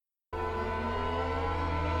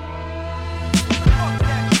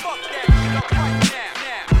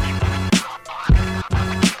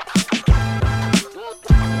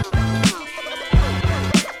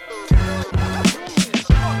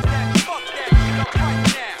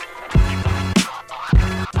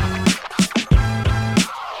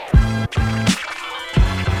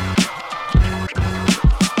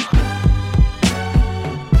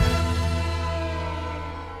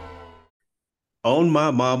On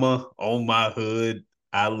my mama, on my hood.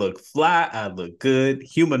 I look fly. I look good.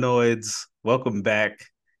 Humanoids, welcome back.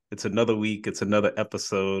 It's another week. It's another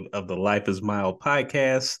episode of the Life is Mild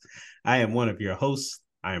podcast. I am one of your hosts.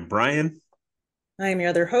 I am Brian. I am your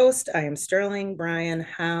other host. I am Sterling. Brian,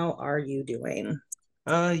 how are you doing?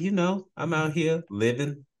 I'm out here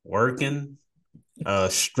living, working,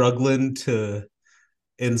 struggling to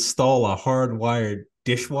install a hardwired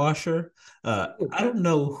dishwasher. I don't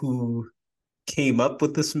know who came up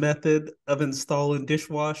with this method of installing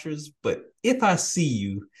dishwashers, but if I see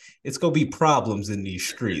you, it's going to be problems in these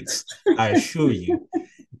streets. I assure you,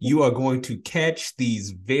 you are going to catch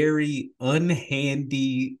these very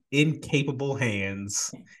unhandy, incapable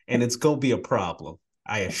hands, and it's going to be a problem.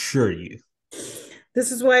 I assure you.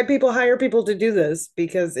 This is why people hire people to do this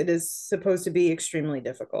because it is supposed to be extremely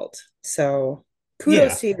difficult. So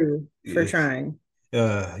kudos Yeah. to you for Uh, trying.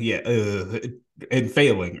 yeah. And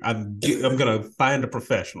failing. I'm going to find a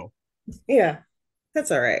professional. Yeah, that's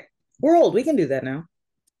all right. We're old. We can do that now.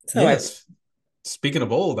 That's how I feel. Yes. Speaking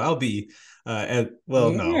of old, I'll be no,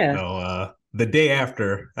 Yeah. no. The day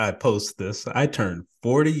after I post this, I turned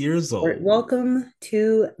 40 years All right, old. welcome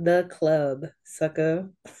to the club, sucker.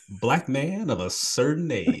 Black man of a certain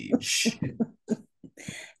age.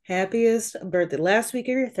 Happiest birthday. Last week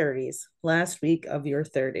of your 30s. Last week of your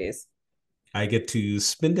 30s. I get to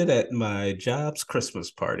spend it at my job's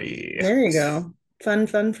Christmas party. There you go. Fun,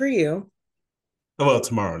 fun for you. Well,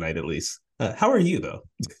 tomorrow night at least. How are you though?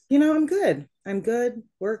 I'm good. I'm good,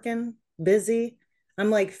 working, busy. I'm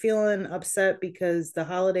like feeling upset because the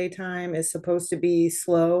holiday time is supposed to be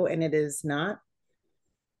slow and it is not.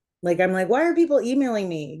 Like I'm like, why are people emailing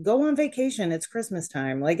me? Go on vacation. It's Christmas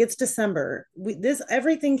time. Like it's December. This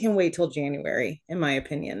everything can wait till January, in my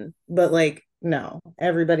opinion. But like, no,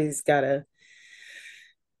 everybody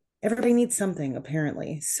needs something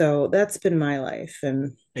apparently. So that's been my life.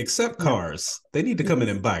 And Except no. cars. They need to come in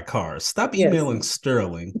and buy cars. Stop Yes. emailing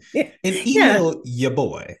Sterling and Yeah. email your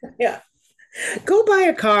boy. Yeah. Go buy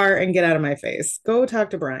a car and get out of my face. Go talk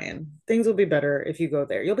to Brian. Things will be better if you go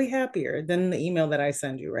there. You'll be happier than the email that I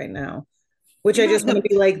send you right now, which You're I not just want to gonna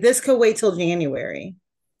be like, this could wait till January.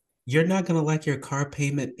 you're not gonna like your car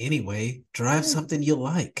payment anyway. Drive Yeah, something you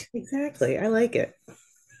like. exactly. I like it.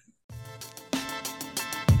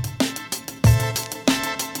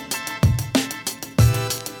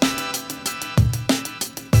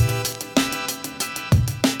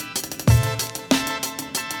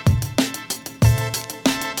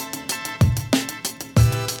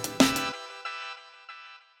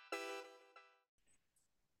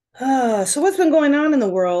 So what's been going on in the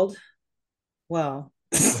world? Well,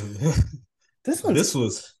 this one's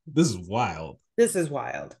This is wild. this is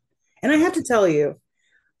wild. And I have to tell you,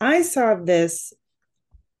 I saw this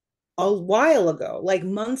a while ago, like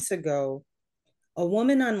months ago. A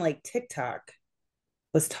woman on like TikTok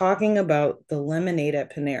was talking about the lemonade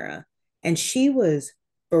at Panera, and she was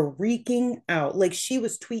freaking out. Like she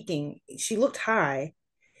was tweaking. She looked high,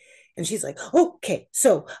 and she's like, "Okay,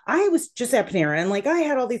 so I was just at Panera, and like I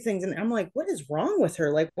had all these things, and I'm like, what is wrong with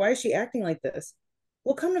her? Like, why is she acting like this?"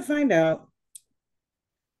 Well, come to find out,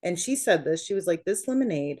 and she said this. She was like, "This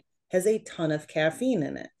lemonade has a ton of caffeine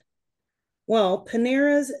in it." Well,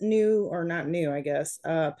 Panera's new, or not new, I guess.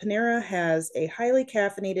 Panera has a highly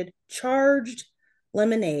caffeinated charged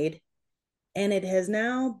lemonade, and it has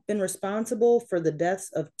now been responsible for the deaths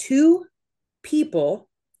of two people.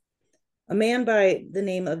 A man by the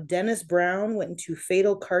name of Dennis Brown went into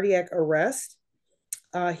fatal cardiac arrest.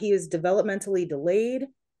 He is developmentally delayed.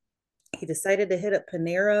 He decided to hit up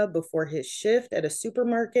Panera before his shift at a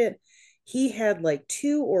supermarket. He had like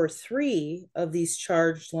two or three of these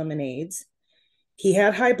charged lemonades. He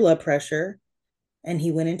had high blood pressure and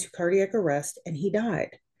he went into cardiac arrest and he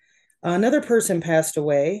died. Another person passed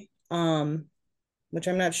away, which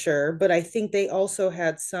I'm not sure, but I think they also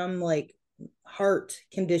had some like heart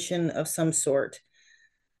condition of some sort.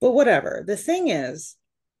 But whatever. The thing is,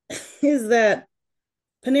 is that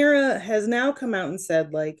Panera has now come out and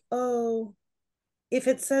said, like, oh, if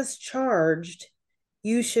it says charged,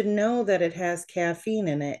 you should know that it has caffeine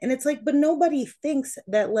in it. And it's like, but nobody thinks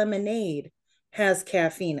that lemonade has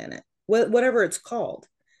caffeine in it, whatever it's called,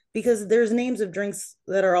 because there's names of drinks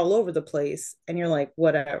that are all over the place. And you're like,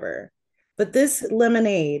 whatever. But this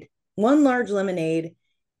lemonade, one large lemonade,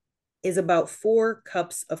 is about 4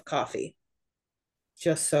 cups of coffee,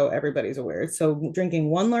 just so everybody's aware. So drinking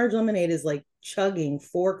one large lemonade is like chugging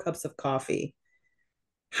 4 cups of coffee,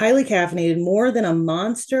 highly caffeinated, more than a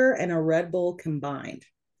Monster and a Red Bull combined.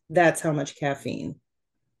 That's how much caffeine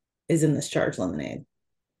is in this charged lemonade.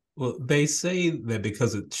 Well, they say that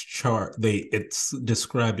because it's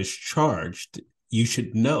described as charged, you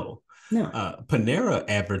should know. No. Panera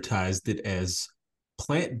advertised it as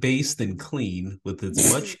plant-based and clean with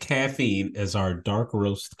as much caffeine as our dark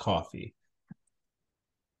roast coffee.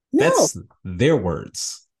 No, That's their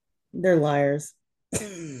words. they're liars.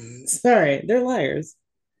 Sorry, they're liars.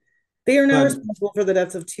 They are not But responsible for the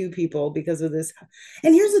deaths of two people because of this.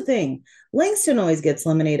 And here's the thing, Langston always gets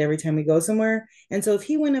lemonade every time we go somewhere. And so if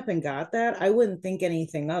he went up and got that, I wouldn't think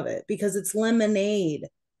anything of it because it's lemonade.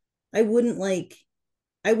 I wouldn't like,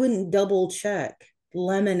 I wouldn't double check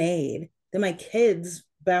lemonade. Then my kids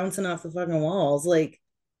bouncing off the fucking walls. Like,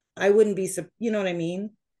 I wouldn't be, you know what I mean?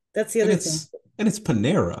 That's the and other thing. it's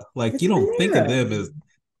Panera. Like It's you don't think of Panera. them as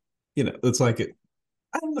it's like it.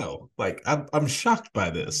 I don't know. Like I'm shocked by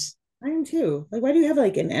this. I am too. Like, why do you have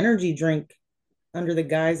like an energy drink under the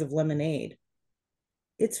guise of lemonade?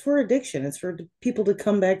 It's for addiction. It's for people to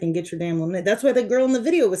come back and get your damn lemonade. That's what the girl in the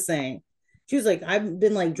video was saying. She was like, I've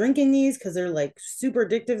been like drinking these because they're like super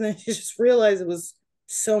addictive. And then she just realized it was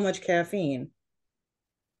so much caffeine.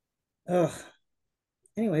 Ugh.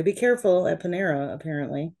 Anyway, be careful at Panera,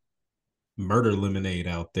 apparently. Murder lemonade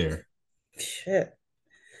out there. Shit.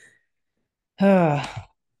 Ah.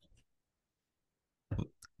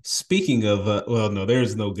 Speaking of, well, no,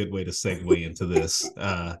 there's no good way to segue into this.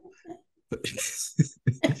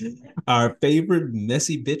 Our favorite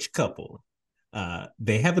messy bitch couple.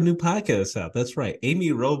 They have a new podcast out. That's right. Amy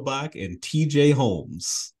Robach and TJ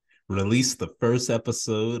Holmes released the first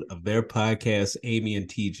episode of their podcast, Amy and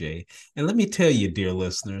TJ. And let me tell you, dear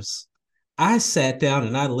listeners, I sat down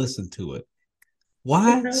and I listened to it.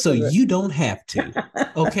 Why? How So was you don't have to. it?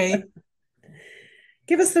 Okay.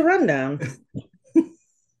 Give us the rundown.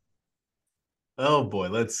 Oh boy,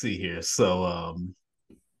 let's see here. So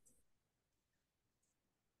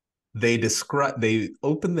they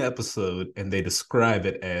open the episode and they describe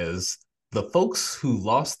it as the folks who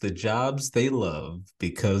lost the jobs they love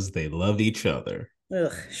because they love each other.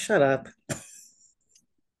 Ugh, shut up.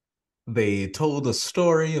 They told a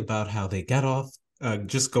story about how they got off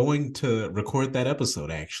just going to record that episode,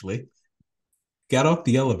 actually got off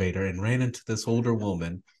the elevator and ran into this older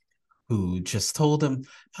woman who just told them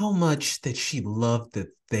how much that she loved that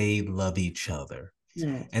they love each other.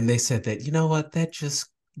 No. And they said that, you know what, that just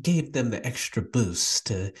gave them the extra boost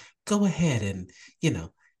to go ahead and,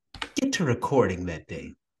 get to recording that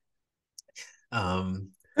day.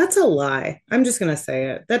 That's a lie. I'm just gonna say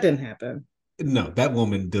it. That didn't happen. No, that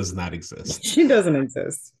woman does not exist. She doesn't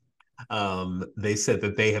exist. They said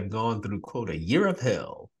that they have gone through, quote, a year of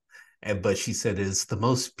hell. But she said it's the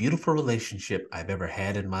most beautiful relationship I've ever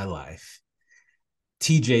had in my life.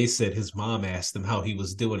 TJ said his mom asked him how he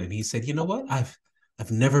was doing, and he said, "You know what? I've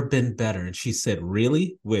never been better." And she said,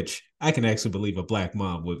 "Really?" Which I can actually believe a black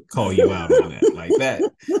mom would call you out on that. Like that.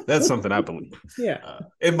 That's something I believe. Yeah.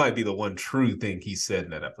 It might be the one true thing he said in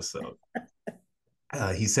that episode.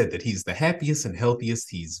 He said that he's the happiest and healthiest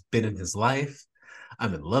he's been in his life.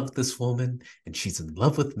 I'm in love with this woman, and she's in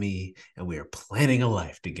love with me, and we are planning a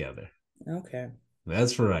life together. Okay.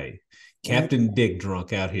 That's right. Okay. Captain Dick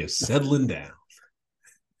drunk out here settling down.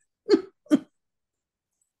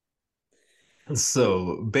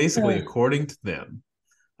 So basically, according to them,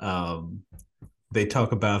 um, they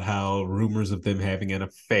talk about how rumors of them having an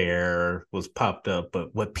affair was popped up.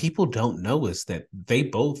 But what people don't know is that they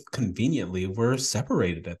both conveniently were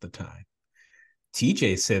separated at the time.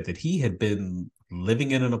 TJ said that he had been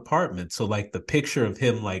living in an apartment. So, like, the picture of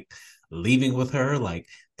him, like, leaving with her, like,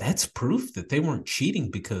 that's proof that they weren't cheating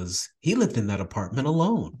because he lived in that apartment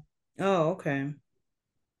alone. Oh, okay.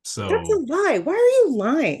 That's a So, lie. Why are you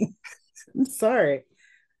lying? I'm sorry.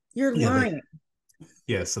 You're yeah, lying.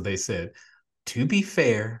 so they said, to be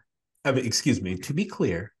fair, I mean, excuse me, to be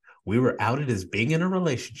clear, we were outed as being in a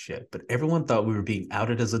relationship, but everyone thought we were being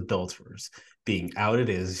outed as adulterers, being outed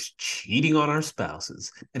as cheating on our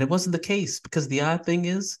spouses. And it wasn't the case because the odd thing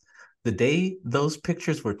is, the day those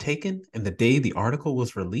pictures were taken and the day the article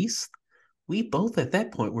was released, we both at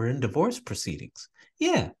that point were in divorce proceedings.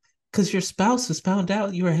 Yeah, because your spouse has found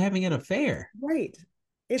out you were having an affair. Right.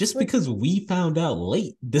 It's Just like because we found out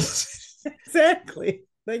late exactly.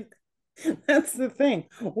 Like that's the thing.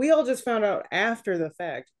 We all just found out after the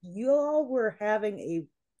fact. You all were having a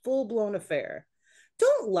full-blown affair.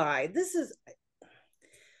 Don't lie. This is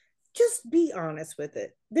just be honest with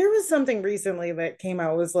it. There was something recently that came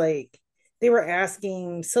out was like they were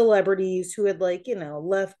asking celebrities who had like,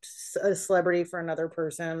 left a celebrity for another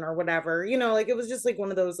person or whatever. Like it was just like one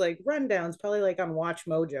of those like rundowns, probably like on Watch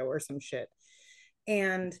Mojo or some shit.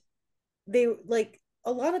 And they like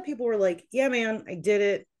a lot of people were like, "Yeah, man, I did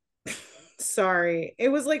it." Sorry. It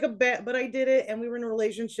was like a bet, but I did it and we were in a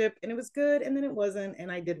relationship and it was good and then it wasn't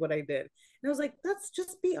and I did what I did. And I was like, let's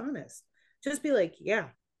just be honest. Just be like, yeah,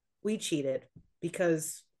 we cheated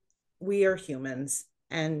because we are humans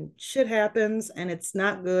and shit happens and it's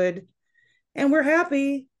not good and we're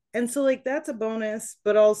happy. And so, like, that's a bonus,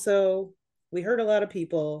 but also we hurt a lot of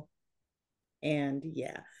people. And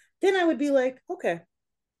yeah, then I would be like, okay,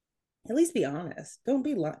 at least be honest.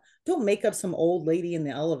 Don't make up some old lady in the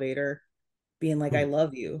elevator being like, I Hmm.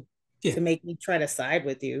 love you Yeah, to make me try to side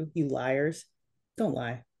with you, you liars. Don't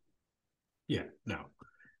lie. yeah, no.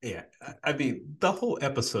 Yeah. I mean, the whole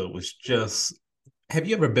episode was just, have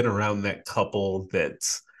you ever been around that couple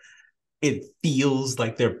that's it feels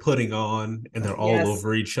like they're putting on and they're all Yes.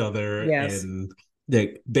 over each other Yes. and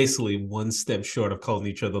they're basically one step short of calling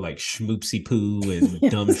each other like schmoopsy poo and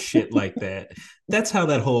dumb Yes. shit like that. That's how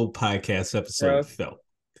that whole podcast episode Gross. felt.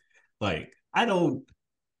 Like I don't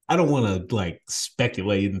want to like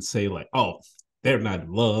speculate and say like, oh, they're not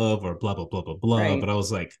in love or blah blah blah blah blah. But Right. I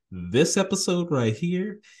was like, this episode right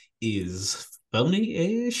here is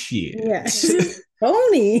phony as shit. Yeah. It's just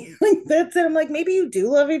phony. Like that's it. I'm like, maybe you do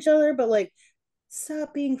love each other, but like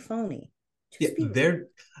stop being phony. Yeah, Just be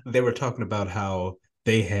they were talking about how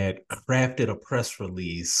they had crafted a press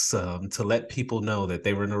release to let people know that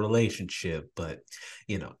they were in a relationship, but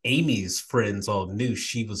Amy's friends all knew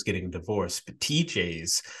she was getting divorced, but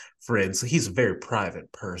TJ's friends, he's a very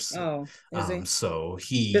private person, oh, is he? so Just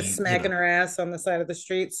he, smacking her ass on the side of the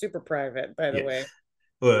street. Super private, by the yeah. way.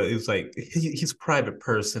 Well, it was like he's a private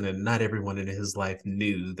person, and not everyone in his life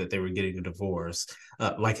knew that they were getting a divorce.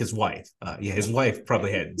 Like his wife, yeah, his wife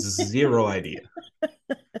probably had zero idea.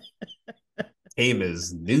 Came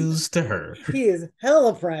as news to her. He is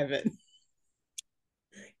hella private.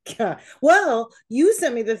 God. Well, you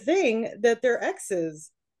sent me the thing that their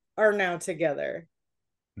exes are now together.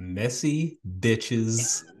 Messy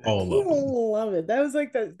bitches, all You of them. love it. That was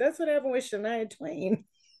like that's what happened with Shania Twain.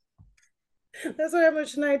 That's what happened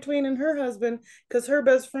with Shania Twain and her husband, because her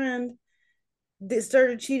best friend they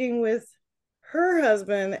started cheating with her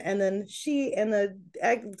husband, and then she and the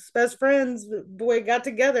ex best friend's boy got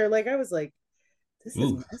together. Like I was like, this is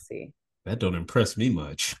Ooh, messy. that don't impress me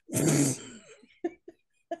much.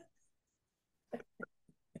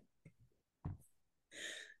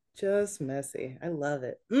 Just messy. I love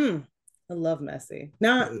it. I love messy.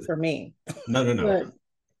 Not Uh, for me, no, no, no. but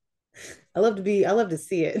I love to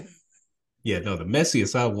see it. Yeah, no. The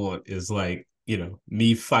messiest I want is like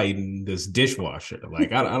me fighting this dishwasher.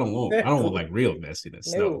 Like I don't want No, like real messiness.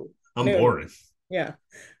 No, no, I'm no. boring. Yeah.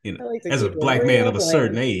 I like to As a keep it black man real of a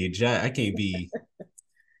certain bland. age, I can't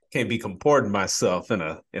be comporting myself in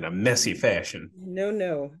a messy fashion. No,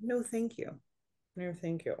 no, no, thank you. No,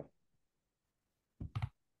 thank you.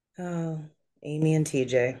 Oh, Amy and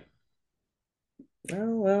TJ.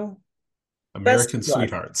 Oh, well, best American of luck.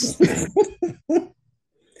 sweethearts.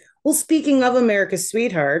 Well, speaking of America's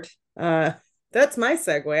sweetheart, that's my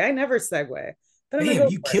segue. I never segue, but I'm gonna Damn, go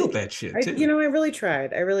you for it. killed that shit You too. know, I really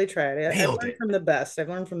tried. I really tried. I've Nailed learned it. from the best. I've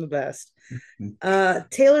learned from the best.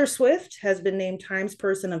 Taylor Swift has been named Times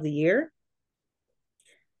Person of the Year.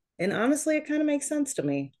 And honestly, it kind of makes sense to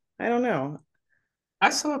me. I don't know.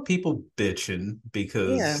 I saw people bitching Yeah.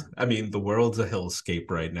 because I mean the world's a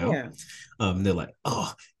hellscape right now. Yeah. They're like,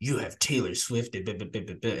 "Oh, you have Taylor Swift,"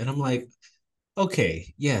 and I'm like,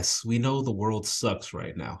 "Okay, yes, we know the world sucks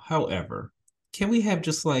right now. However, can we have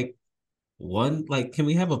just like one? Like, can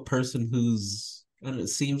we have a person who's and it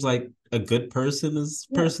seems like a good person as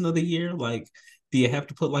Yeah. person of the year? Like, do you have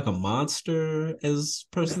to put like a monster as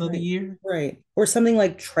person of the Right. year? Right. Or something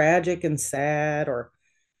like tragic and sad or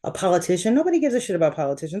a politician. Nobody gives a shit about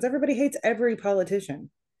politicians. Everybody hates every politician.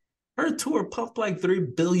 Her tour pumped like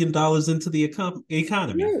 $3 billion into the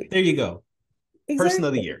economy. Right. There you go, person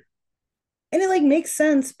of the Exactly. year. And it like makes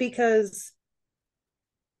sense because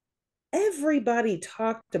everybody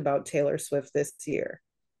talked about Taylor Swift this year.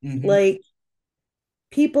 Mm-hmm. Like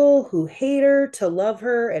people who hate her to love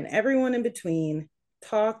her and everyone in between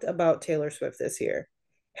talked about Taylor Swift this year.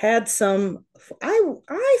 Had some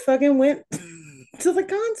I fucking went to the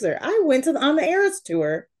concert. I went to on the Eras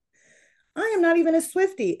tour. I am not even a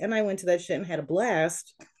Swifty and I went to that shit and had a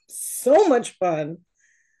blast. So much fun.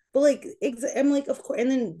 But like I'm like of course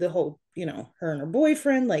and then the whole, her and her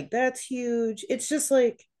boyfriend, like that's huge. It's just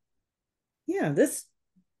like yeah, this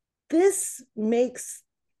makes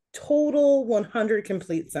total 100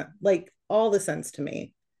 complete sense, like all the sense to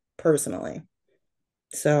me personally.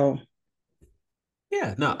 So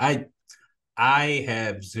Yeah, no, I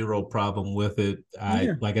have zero problem with it. I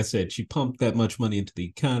Yeah. like I said, she pumped that much money into the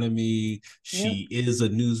economy. Yep. She is a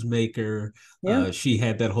newsmaker. Yep. She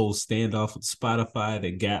had that whole standoff with Spotify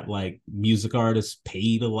that got like music artists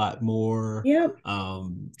paid a lot more. Yep.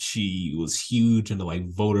 She was huge into like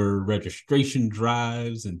voter registration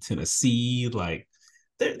drives in Tennessee. Like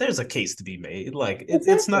there's a case to be made. Like it's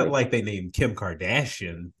not Exactly. like they named Kim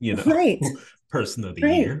Kardashian, Right. person of the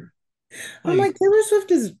Right. year. I'm Like like, Taylor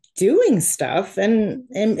Swift is doing stuff and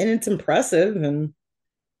it's impressive. And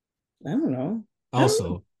I don't know. I don't know.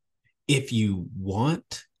 also, if you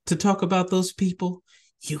want to talk about those people,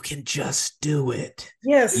 you can just do it.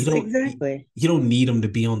 You Yes, don't exactly. you don't need them to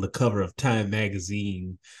be on the cover of Time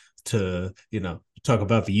magazine to, talk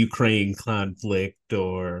about the Ukraine conflict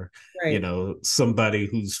or, Right. somebody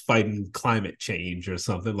who's fighting climate change or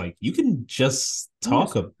something. Like you can just Yeah,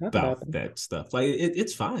 talk just talk about about them. that stuff. Like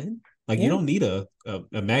it's fine. Like you Yeah, don't need a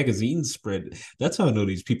magazine spread. That's how I know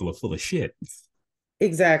these people are full of shit.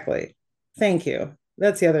 exactly. Thank you.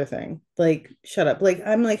 That's the other thing. Like, shut up. Like,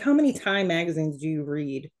 I'm like, how many Time magazines do you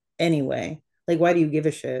read anyway? Like, why do you give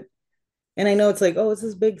a shit? And I know it's like, oh, it's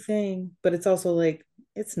this big thing, but it's also like,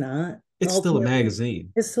 it's not. It's still a Ultimately, magazine.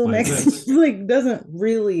 it's still a Like magazine. that's Like, doesn't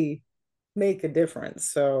really make a difference.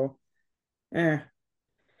 So, eh,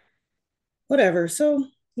 whatever. So,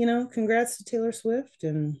 congrats to Taylor Swift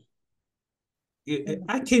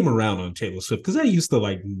I came around on Taylor Swift because I used to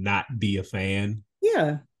like not be a fan.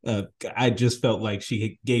 yeah. Uh, I just felt like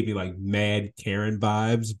she gave me like mad Karen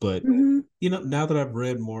vibes. But Hmm. now that I've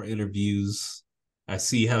read more interviews, I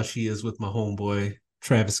see how she is with my homeboy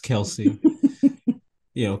Travis Kelsey.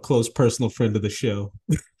 Close personal friend of the show.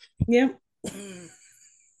 Yep.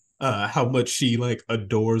 How much she like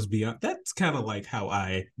adores Beyonce. That's kind of like how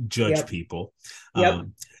I judge Yep. people. Yep.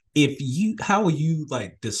 Um, if you, how will you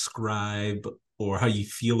like describe or how you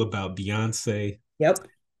feel about Beyonce? Yep.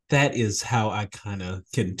 That is how I kind of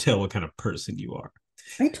can tell what kind of person you are.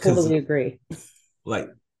 I Because totally agree. like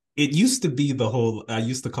it used to be the whole, I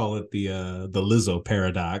used to call it the Lizzo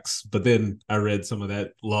paradox, but then I read some of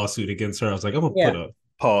that lawsuit against her. I was like, I'm gonna put Yeah. a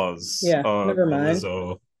pause Yeah. on Never the mind.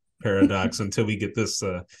 Lizzo paradox until we get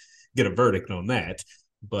a verdict on that.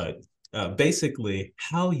 But basically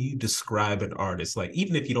how you describe an artist, like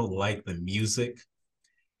even if you don't like the music,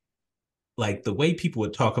 like the way people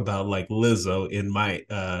would talk about like Lizzo in my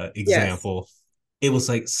Yes. example, it was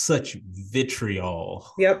like such vitriol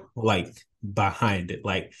Yep. like behind it.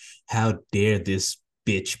 Like, how dare this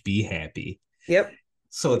bitch be happy? Yep.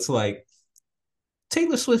 So it's like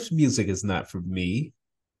Taylor Swift's music is not for me,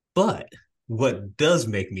 but what does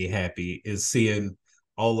make me happy is seeing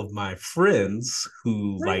all of my friends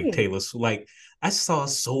who like Right. Taylor Swift. Like I saw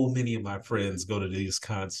so many of my friends go to these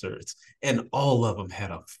concerts, and all of them had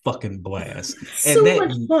a fucking blast, and So that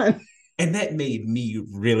much fun. and that made me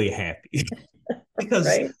really happy because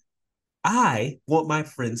Right. I want my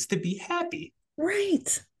friends to be happy.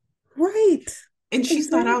 Right. Right. And she's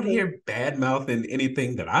not out Exactly. here bad mouthing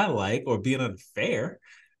anything that I like or being unfair.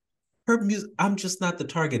 Her music, I'm just not the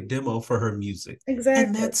target demo for her music. And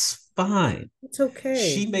Exactly. that's fine. It's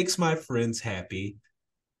okay. She makes my friends happy.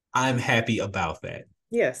 I'm happy about that.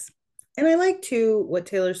 Yes. And I like too what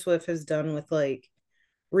Taylor Swift has done with like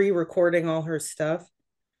re-recording all her stuff.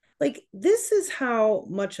 Like this is how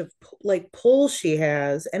much of like pull she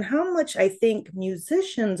has and how much I think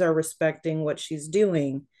musicians are respecting what she's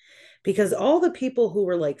doing because all the people who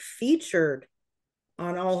were like featured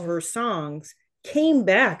on all her songs came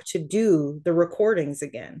back to do the recordings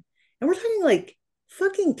again. And we're talking like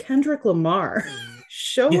fucking Kendrick Lamar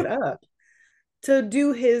showed Yeah, up to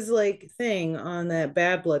do his like thing on that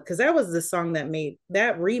Bad Blood because that was the song that made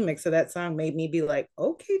that remix of that song made me be like,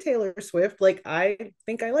 okay, Taylor Swift, like I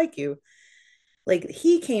think I like you. Like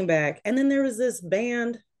he came back, and then there was this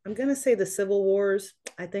band. I'm gonna say the Civil Wars.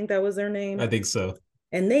 I think that was their I name, think so.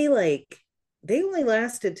 and they only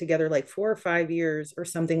lasted together like 4 or 5 years or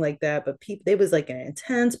something like that. But people, they was like an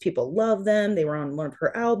intense. People love them. They were on one of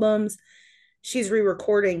her albums. She's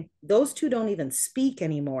re-recording. Those two don't even speak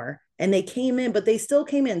anymore, and they came in, but they still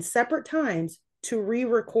came in separate times to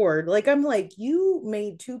re-record. Like I'm like, you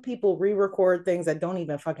made two people re-record things that don't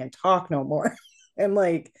even fucking talk no more, and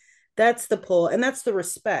like that's the pull, and that's the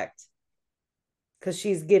respect because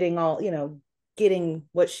she's getting all getting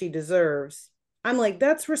what she deserves. I'm like,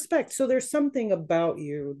 that's respect. So there's something about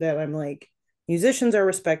you that I'm like, musicians are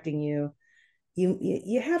respecting you.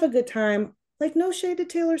 You have a good time. Like, no shade to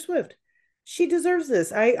Taylor Swift. She deserves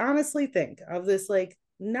this. I honestly think of this like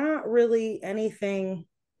not really anything,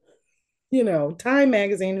 Time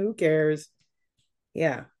magazine, who cares?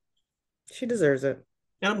 Yeah, she deserves it.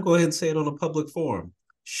 And I'm going to go ahead and say it on a public forum.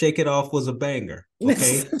 Shake It Off was a banger. It's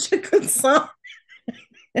Okay, such a good song.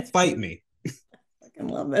 I fight me. fucking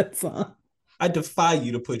love that song. I defy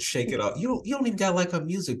you to put Shake It Off. You don't even got like her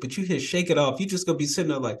music, but you hit Shake It Off. You just gonna be sitting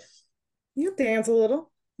there like, You'll dance a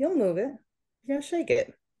little. You'll move it. You gotta shake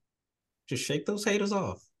it. just shake those haters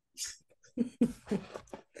off.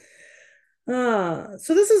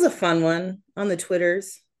 So this is a fun one on the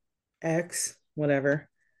Twitters, X, whatever.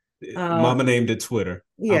 Uh, Mama named it Twitter.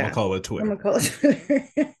 I'ma yeah, call it I'm Twitter. gonna call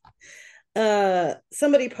it Twitter.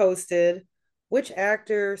 Somebody posted which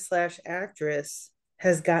actor slash actress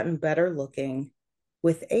has gotten better looking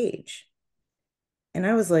with age. And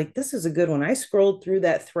I was like, this is a good one. I scrolled through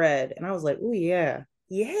that thread and I was like, oh yeah,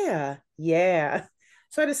 yeah, yeah.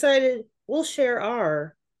 So I decided we'll share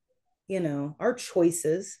our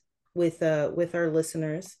choices with our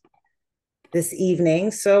listeners this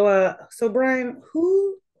evening. So Brian,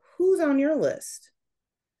 who's on your list?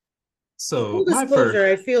 So Full my first, disclosure,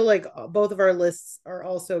 I feel like both of our lists are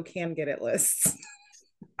also can get it lists.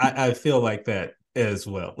 I feel like that as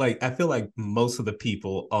well. Like I feel like most of the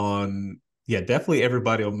people on, yeah, definitely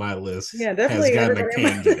everybody on my list Yeah, has definitely gotten a everybody on my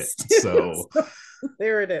can get it. list too. So So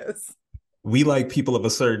there it is. we like people of a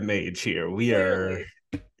certain age here. We are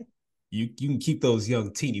Clearly. you can keep those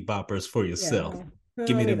young teeny boppers for Yeah, yourself. I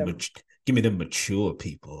Give me don't need them them. give me them mature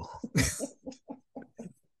people.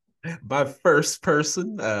 My first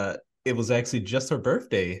person, it was actually just her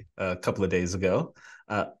birthday a couple of days ago.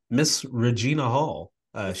 Miss Regina Hall.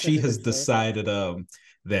 That's such She a has good choice. decided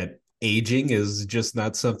that aging is just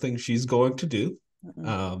not something she's going to do.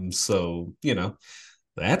 Mm-mm. So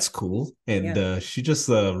that's cool, and Yeah, she just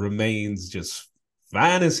remains just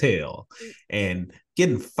fine as hell, and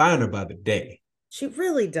getting finer by the day. she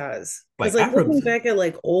really does. Because Like like looking back at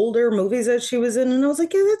like older movies that she was in, and I was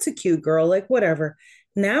like, yeah, that's a cute girl, like whatever.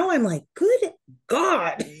 Now I'm like, good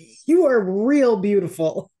God, you are real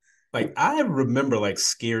beautiful. I remember like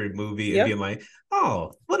Scary Movie and being Yep, like,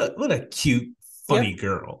 oh, what a cute, yep, funny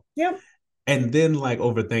girl. yep. And then like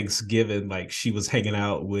over Thanksgiving, like she was hanging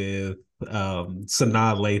out with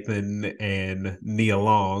Sanaa Lathan and Nia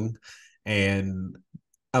Long. And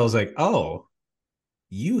I was like, oh,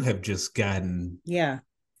 you have just gotten Yeah,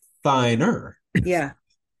 finer. yeah.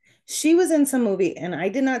 She was in some movie and I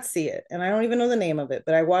did not see it and I don't even know the name of it,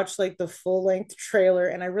 but I watched like the full length trailer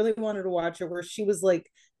and I really wanted to watch it where she was like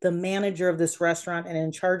the manager of this restaurant and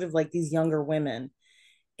in charge of like these younger women.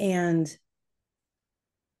 And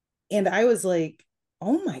I was like,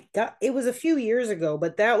 "Oh my God." It was a few years ago,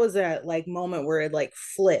 but that was that like moment where it like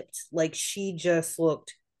flipped. Like she just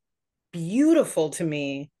looked beautiful to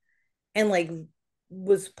me and like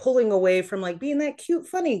was pulling away from like being that cute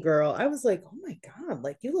funny girl. I was like, "Oh my God,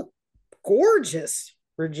 like you look gorgeous,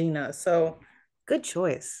 Regina." So good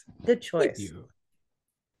choice. Good Thank choice. you.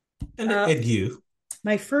 And Uh, and you.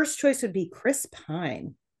 my first choice would be Chris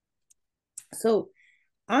Pine. So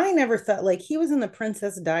I never thought like he was in the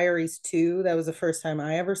Princess Diaries too. That was the first time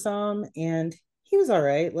I ever saw him, and he was all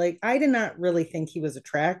right. Like I did not really think he was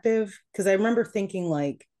attractive because I remember thinking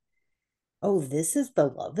like, oh, this is the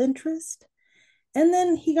love interest. And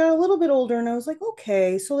then he got a little bit older, and I was like,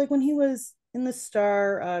 okay. So like when he was in the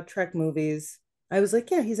Star Trek movies, I was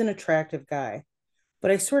like, yeah, he's an attractive guy.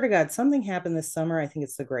 But I swear to God, something happened this summer. I think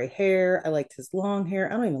it's the gray hair. I liked his long hair.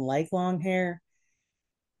 I don't even like long hair.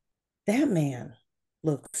 That man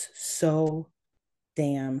looks so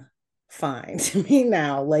damn fine to me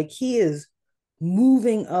now. Like he is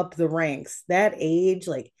moving up the ranks. That age,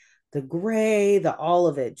 like the gray, the all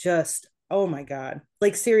of it, just oh my God.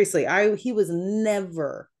 Like seriously, I he was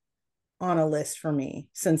never on a list for me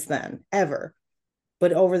since then, ever.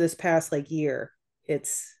 But over this past like year,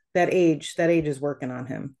 it's that age is working on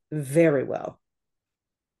him very well.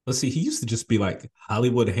 Let's see, he used to just be like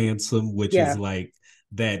Hollywood handsome, which is Yeah. like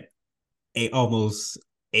that almost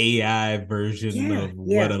AI version Yeah. of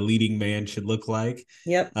what Yeah. a leading man should look like.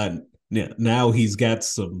 Yep. Now he's got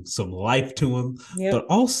some life to him, but Yep.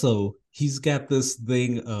 also he's got this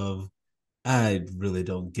thing of I really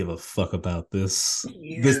don't give a fuck about this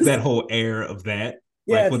Yes. that whole air of that.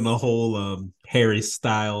 Like when Yes. the whole Harry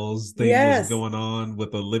Styles thing was Yes. going on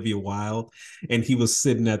with Olivia Wilde, and he was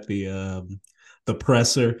sitting at the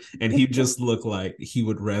presser, and he just looked like he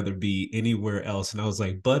would rather be anywhere else. And I was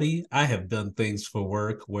like, buddy, I have done things for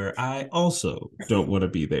work where I also don't want to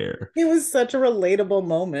be there. It was such a relatable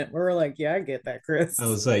moment where we're like, yeah, I get that, I Chris.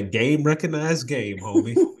 was like, game recognized game,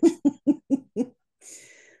 homie.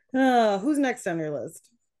 Who's next on your list?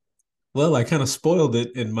 Well, I kind of spoiled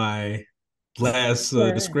it in my last All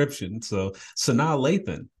right. description. So Sanaa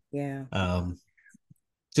Lathan, Yeah. um,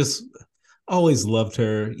 just always loved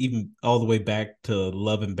her, even all the way back to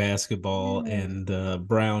Love and Basketball Yeah. and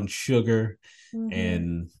Brown Sugar. Hmm.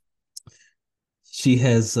 And she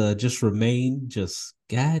has just remained just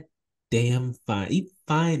goddamn fine, even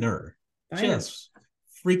finer, Finer. just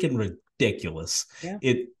freaking ridiculous. Yeah.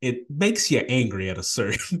 It makes you angry at a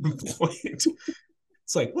certain point.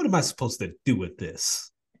 It's like, what am I supposed to do with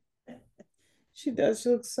this? She does. She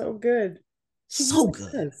looks so good. She So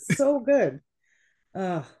really good. does. So good.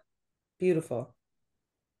 Ah, beautiful.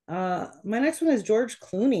 My next one is George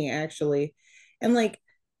Clooney, actually. And like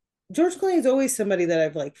George Clooney is always somebody that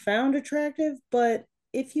I've like found attractive, but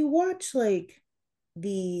if you watch like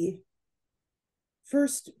the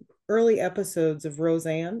first early episodes of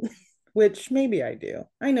Roseanne, which maybe I do.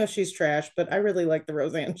 I know she's trash, but I really like the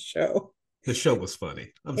Roseanne show. The show was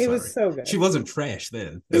funny. I'm It was sorry. so She good. wasn't trash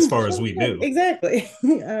then, as far as we knew. Exactly.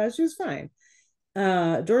 She was fine.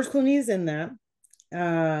 George Clooney is in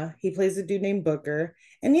that. He plays a dude named Booker,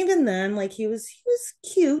 and even then, like he was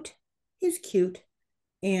cute. He was cute,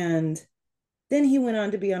 and then he went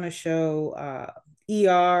on to be on a show,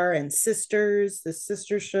 ER and Sisters, the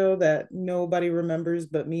sister show that nobody remembers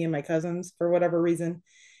but me and my cousins for whatever reason.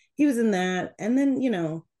 He was in that, and then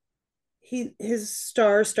his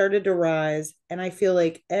star started to rise, and I feel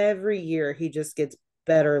like every year he just gets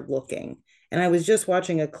better looking. And I was just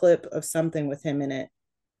watching a clip of something with him in it,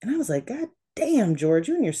 and I was like, God damn, George,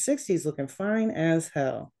 you in your 60s looking fine as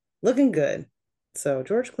hell. Looking good. So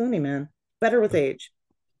George Clooney, man, better with age.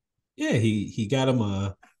 Yeah, he got him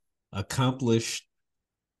a accomplished.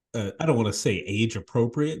 I don't want to say age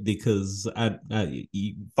appropriate because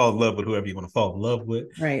you fall in love with whoever you want to fall in love with.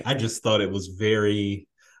 Right. I just thought it was very,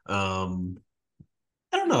 um,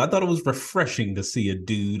 I don't know. I thought it was refreshing to see a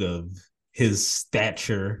dude of his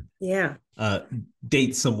stature Yeah. uh,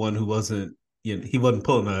 date someone who wasn't, he wasn't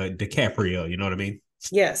pulling a DiCaprio. You know what I mean?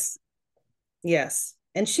 Yes. Yes.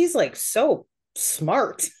 And she's like so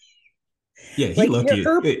smart. Yeah, he Like lucky.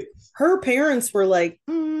 her parents were like,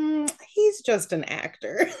 he's just an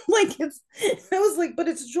actor. Like I was like, but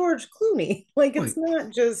it's George Clooney. Like it's Like,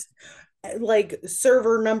 not just like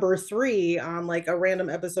server number three on like a random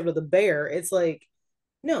episode of The Bear. It's like,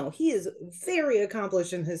 no, he is very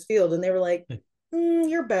accomplished in his field. And they were like,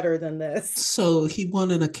 you're better than this. so he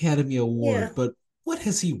won an Academy Yeah. Award, but what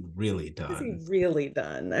has he really What has he done? really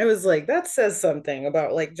done? I was like, that says something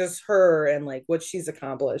about like just her and like what she's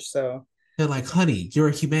accomplished. So They're like, honey, you're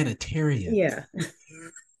a humanitarian. yeah.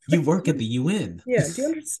 You work at the UN. Yeah. Do you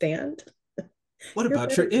understand? What You're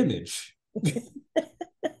about your better than image?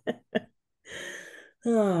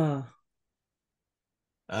 oh,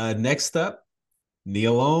 Next up,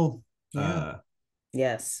 Neil Long. yeah. Uh,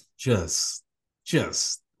 Yes. just,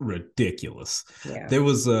 just ridiculous. Yeah. There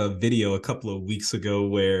was a video a couple of weeks ago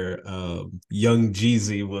where young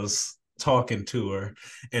Jeezy was talking to her,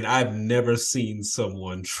 and I've never seen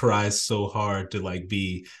someone try so hard to like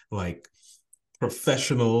be like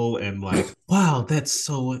professional and like, wow, that's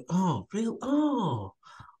so, oh, real, oh,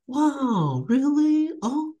 wow, really?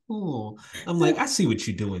 Oh, I'm like, I see what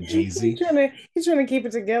you're doing, Jeezy. He's trying to keep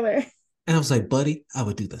it together. And I was like, buddy, I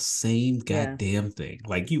would do the same Yeah. goddamn thing.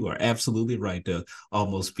 Like, you are absolutely right to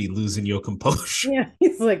almost be losing your composure. Yeah.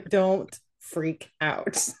 He's like, don't freak out.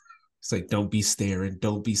 It's like, don't be staring,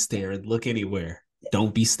 don't be staring, look anywhere,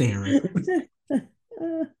 don't be staring.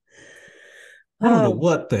 I don't know Oh,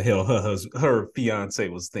 what the hell her fiance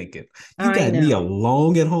was thinking. You I got Nia know.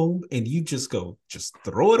 Long at home, and you just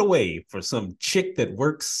throw it away for some chick that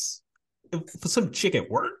works for some chick at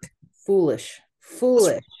work. Foolish. What's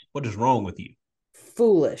Foolish. what is wrong with you?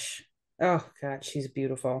 Foolish. Oh God, she's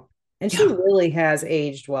beautiful. And she Yeah, really has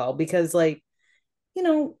aged well because like,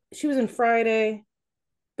 she was in Friday,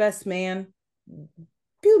 Best Man,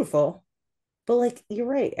 beautiful. But like you're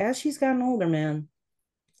right, as she's gotten older, man,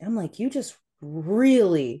 I'm like, you just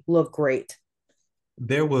really look great.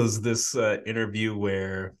 there was this interview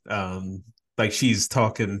where like she's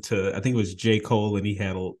talking to, I think it was J. Cole, and he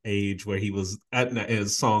had an age where he was at a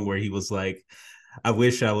song where he was like, I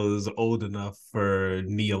wish I was old enough for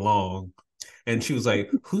Nia Long. And she was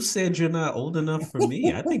like, who said you're not old enough for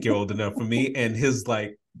me? I think you're old enough for me. And his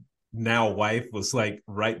like now wife was like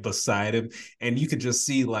right beside him. And you could just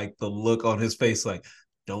see like the look on his face, like,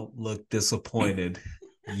 don't look disappointed.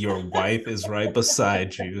 Your wife is right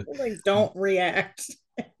beside you. Like, don't react.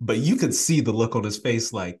 But you could see the look on his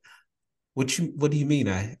face, like, what do you mean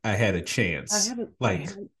I had a I chance? haven't, I Like,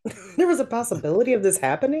 haven't, there was a possibility of this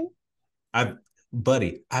happening. I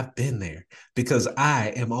buddy, I've been there because I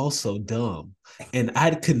am also dumb and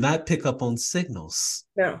I could not pick up on signals.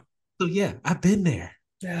 No. So yeah, I've been there.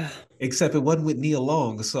 Ugh. Except it wasn't with Neil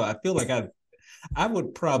Long. So I feel like I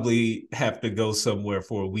would probably have to go somewhere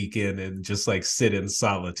for a weekend and just like sit in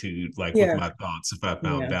solitude, like with Yeah, my thoughts if I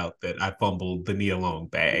found yeah, out that I fumbled the knee along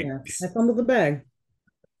bag. yeah. I fumbled the bag.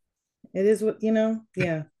 It is what,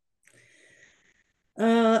 yeah.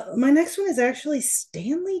 My next one is actually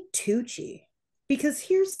Stanley Tucci. Because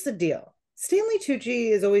here's the deal. Stanley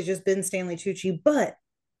Tucci has always just been Stanley Tucci, but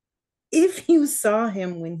if you saw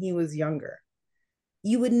him when he was younger,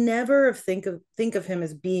 you would never have think of him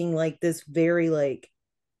as being like this very like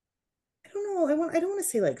I don't know, I don't want to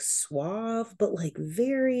say like suave, but like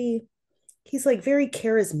very he's like very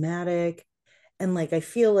charismatic and like I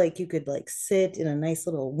feel like you could like sit in a nice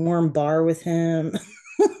little warm bar with him.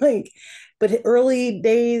 Like but early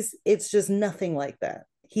days it's just nothing like that.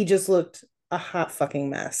 He just looked a hot fucking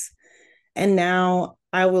mess. And now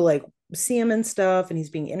I will like see him and stuff and he's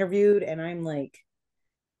being interviewed and I'm like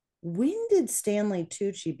when did Stanley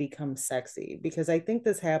Tucci become sexy? Because I think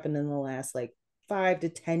this happened in the last like 5 to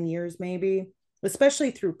 10 years, maybe,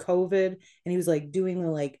 especially through COVID. And he was like doing the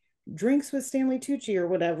like drinks with Stanley Tucci or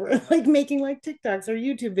whatever, like making like TikToks or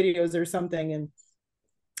YouTube videos or something. And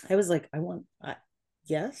I was like,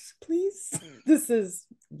 yes, please. This is,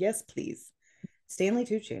 yes, please. Stanley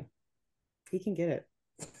Tucci, he can get it.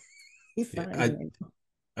 He's Yeah, fine.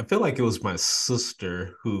 I feel like it was my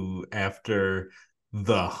sister who, after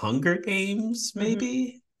the Hunger Games, Mhm.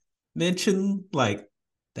 maybe mentioned like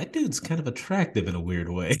that dude's kind of attractive in a weird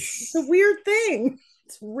way. It's a weird thing.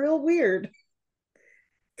 It's real weird.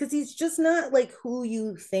 Because he's just not like who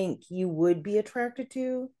you think you would be attracted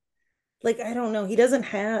to. Like I don't know, he doesn't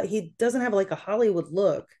have like a Hollywood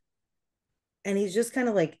look, and he's just kind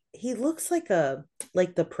of like he looks like the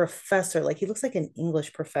professor, like he looks like an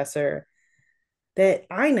English professor that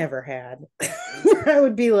I never had. I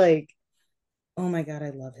would be like, oh my god, I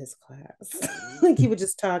love his class. Like he would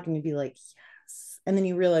just talk and you'd be like, yes, and then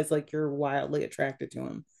you realize like you're wildly attracted to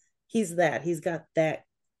him. He's got that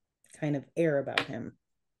kind of air about him.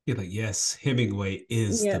 You're like, yes, Hemingway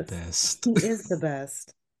is the Yes, best. he is the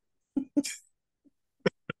best.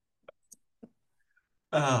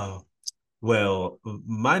 Oh, well,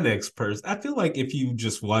 my next person, I feel like if you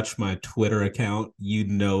just watch my Twitter account, you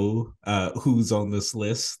know who's on this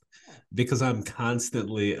list because I'm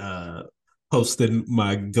constantly posting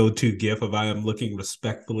my go-to gif of I am looking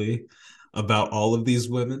respectfully about all of these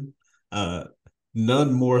women. Uh,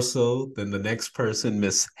 None more so than the next person,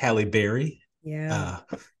 Miss Halle Berry. Yeah.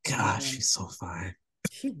 Uh, Gosh, Yeah. she's so fine.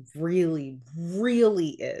 She really, really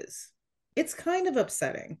is. It's kind of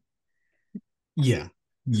upsetting. Yeah,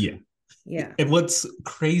 yeah. Yeah. And what's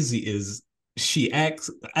crazy is she acts,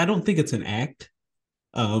 I don't think it's an act.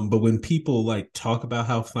 But when people like talk about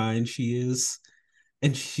how fine she is,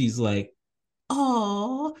 and she's like,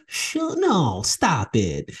 "Oh, sure, no, stop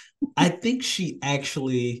it." I think she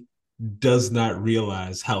actually does not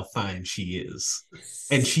realize how fine she is,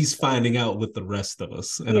 and she's finding out with the rest of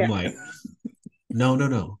us. And I'm Yeah. like, "No, no,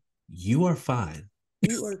 no, you are fine."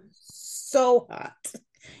 You are so hot.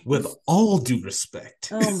 You With all due respect.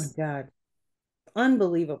 oh my God.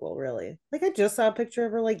 Unbelievable, really. Like I just saw a picture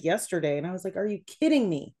of her like yesterday and I was like, are you kidding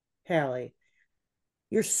me, Hallie?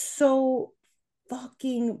 You're so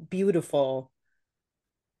fucking beautiful.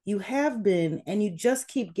 You have been and you just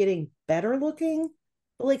keep getting better looking.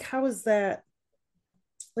 But like, how is that?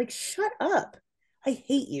 Like, shut up. I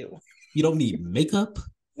hate you. You don't need makeup.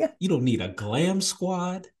 Yeah, You don't need a glam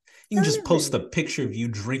squad. You can none just of post a it. picture of you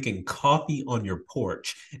drinking coffee on your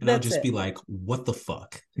porch, and I'll That's just be it. like, what the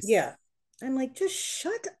fuck? Yeah. I'm like, just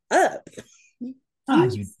shut up. Ah,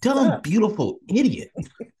 You you dumb, suck. beautiful idiot.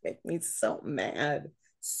 Make me so mad.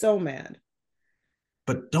 So mad.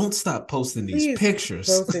 But don't stop posting these Please keep pictures.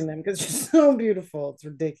 posting them because you're so beautiful. It's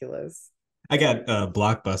ridiculous. I got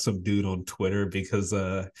blocked by some dude on Twitter because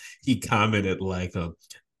he commented like,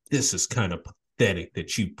 this is kind of pathetic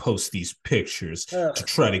that you post these pictures to Ugh.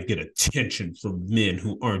 try to get attention from men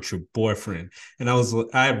who aren't your boyfriend. And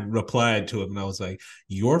I replied to him and I was like,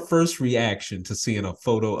 your first reaction to seeing a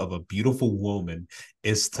photo of a beautiful woman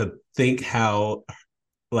is to think how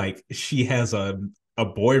like she has a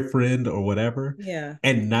boyfriend or whatever Yeah.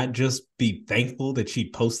 and not just be thankful that she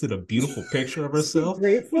posted a beautiful picture of Be herself.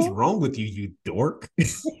 What's grateful. wrong with you, you dork?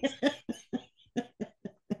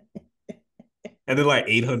 And then like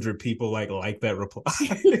 800 people like that reply.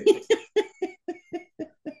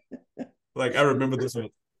 Like I remember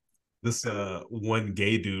this one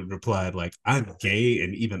gay dude replied like, I'm gay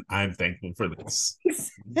and even I'm thankful for this.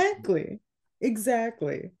 Exactly.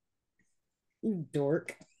 Exactly. You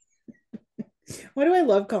dork. Why do I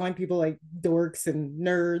love calling people like dorks and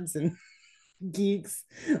nerds and geeks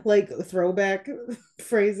like throwback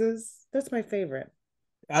phrases? That's my favorite.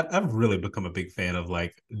 I've really become a big fan of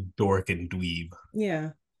like dork and dweeb.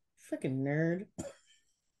 Yeah. Freaking nerd.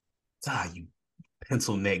 Ah, you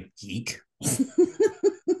pencil neck geek.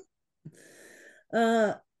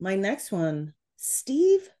 My next one,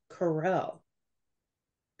 Steve Carell,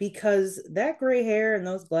 because that gray hair and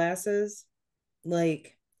those glasses,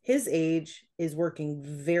 like his age is working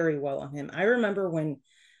very well on him. I remember when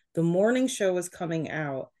the morning show was coming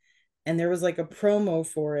out and there was like a promo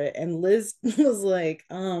for it, and Liz was like,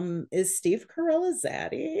 is Steve Carell a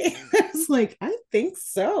zaddy? I was like, I think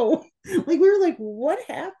so. Like we were like, what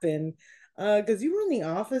happened? Because you were in the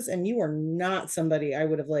office and you were not somebody I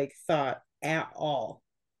would have like thought at all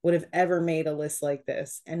would have ever made a list like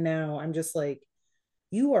this. And now I'm just like,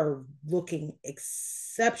 you are looking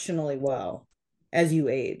exceptionally well as you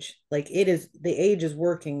age. Like it is, the age is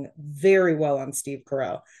working very well on Steve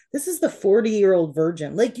Carell. This is the 40-year-old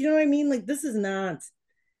virgin. Like, you know what I mean? Like, this is not,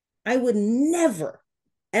 I would never,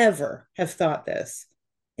 ever have thought this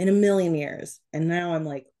in a million years. And now I'm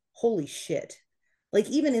like, holy shit. Like,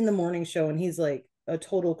 even in the morning show, and he's like a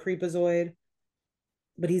total creepazoid,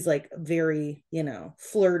 but he's like very,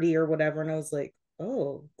 flirty or whatever. And I was like,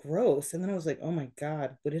 oh, gross. And then I was like, oh my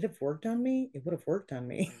God, would it have worked on me? It would have worked on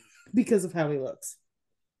me because of how he looks.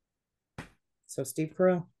 So Steve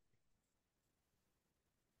Carell.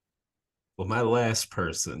 Well, my last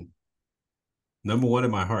person, number one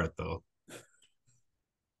in my heart, though,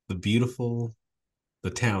 the beautiful, the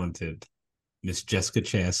talented Miss Jessica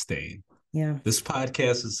Chastain. Yeah. This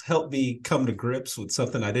podcast has helped me come to grips with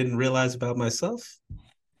something I didn't realize about myself,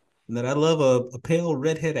 and that I love a pale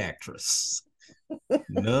redhead actress.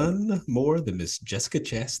 None more than Miss Jessica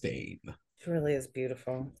Chastain. She really is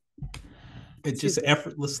beautiful. It's She's just good.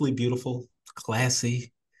 effortlessly beautiful,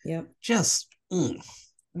 classy, Yep. just Mm.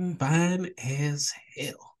 fine as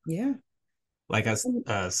hell. Yeah. Like I And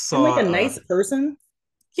like saw, a nice person.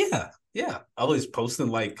 yeah, yeah, always posting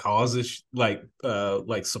like causes, like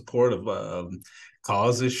support of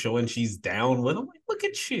causes, showing she's down with them. Like, look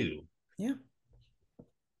at you. Yeah.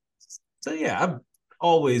 So yeah, I've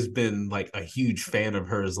always been like a huge fan of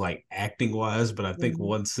hers, like acting wise. But I think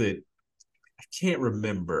Mhm. I can't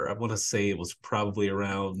remember. I want to say it was probably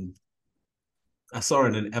around. I saw her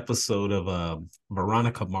in an episode of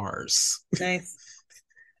Veronica Mars, Nice.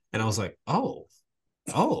 and I was like, oh,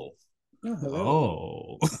 Oh,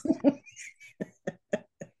 hello. oh,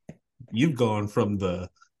 you've gone from the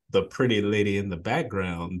pretty lady in the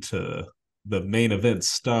background to the main event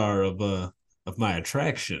star of my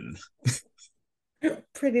attraction.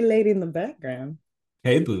 Pretty lady in the background.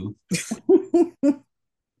 Hey boo.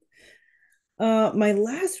 My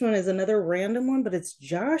last one is another random one, but it's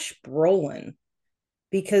Josh Brolin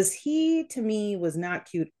because he to me was not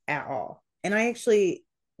cute at all. And I actually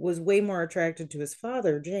was way more attracted to his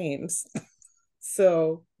father, James.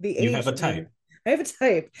 So the You have age a type. thing, I have a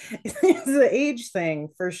type. It's the age thing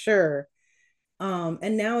for sure.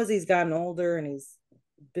 And now as he's gotten older and he's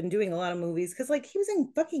been doing a lot of movies, because like he was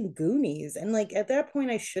in fucking Goonies, and like at that point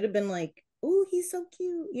I should have been like, oh, he's so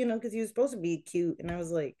cute, because he was supposed to be cute, and I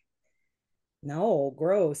was like, no,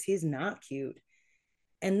 gross, he's not cute.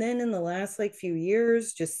 And then in the last like few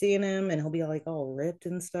years, just seeing him and he'll be like all ripped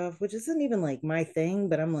and stuff, which isn't even like my thing,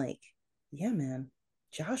 but I'm like, yeah, man,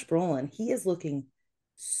 Josh Brolin, he is looking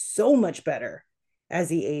so much better as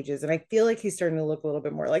he ages. And I feel like he's starting to look a little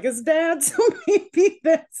bit more like his dad. So maybe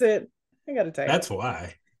that's it. I got to type. That's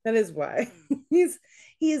why. That is why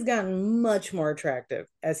he has gotten much more attractive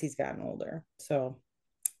as he's gotten older. So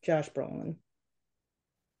Josh Brolin.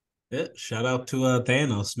 Yeah, shout out to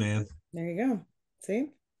Thanos, man. There you go. See?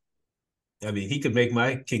 I mean, he could make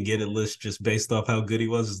my can get it list just based off how good he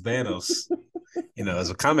was as Thanos. As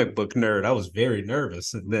a comic book nerd, I was very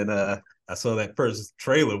nervous. And then I saw that first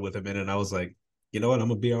trailer with him in it, and I was like, you know what? I'm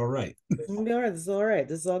gonna be all right. I'm gonna be all right. This is all right.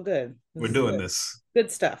 This is all good. This We're is doing good. this.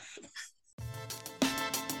 Good stuff.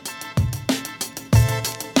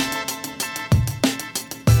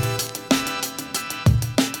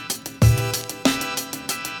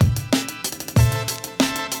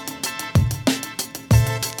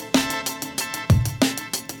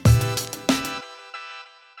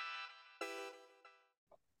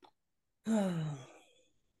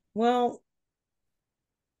 Well,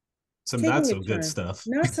 Some not taking a so good turn. stuff.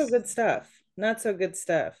 Not so good stuff. Not so good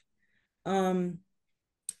stuff. Um,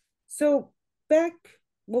 so back,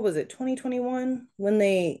 what was it, 2021, when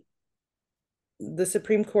the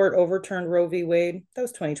Supreme Court overturned Roe v. Wade? That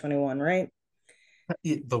was 2021, right?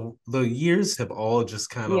 The years have all just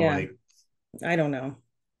kind of Yeah, like, I don't know.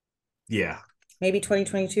 yeah. Maybe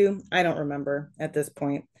 2022. I don't remember at this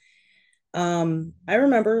point. I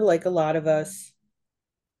remember like a lot of us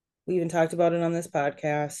We even talked about it on this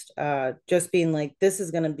podcast. Just being like, this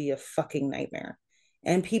is going to be a fucking nightmare.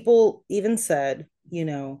 And people even said,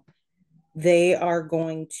 they are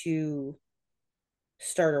going to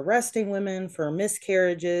start arresting women for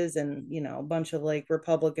miscarriages, and a bunch of like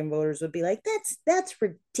Republican voters would be like, that's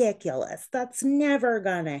ridiculous, that's never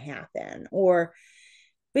gonna happen. Or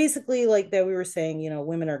basically like that we were saying,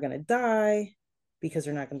 women are gonna die because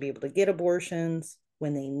they're not gonna be able to get abortions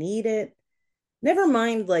when they need it. Never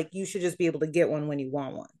mind, like you should just be able to get one when you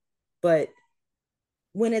want one. But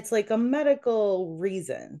when it's like a medical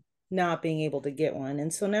reason not being able to get one.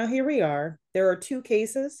 And so now here we are. There are two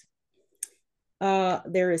cases.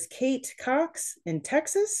 There is Kate Cox in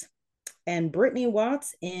Texas and Brittany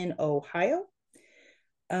Watts in Ohio.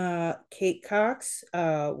 Kate Cox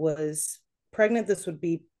was pregnant.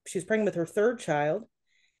 She was pregnant with her third child.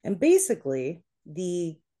 And basically,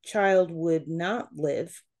 the child would not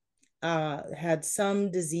live, had some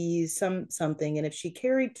disease, something. And if she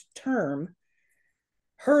carried to term,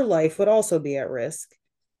 her life would also be at risk.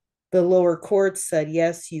 The lower courts said,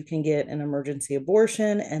 yes, you can get an emergency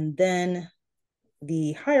abortion. And then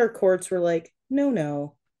the higher courts were like, no,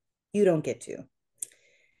 no, you don't get to.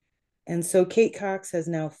 And so Kate Cox has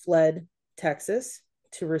now fled Texas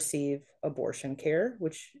to receive abortion care,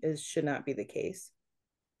 which should not be the case.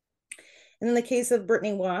 And in the case of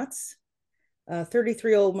Brittany Watts, a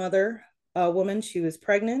 33-year-old woman, she was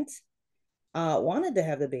pregnant, wanted to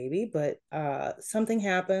have the baby, but something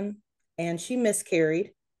happened and she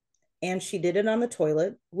miscarried, and she did it on the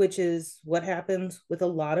toilet, which is what happens with a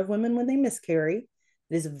lot of women when they miscarry.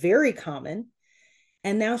 It is very common.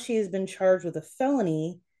 And now she has been charged with a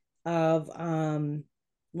felony of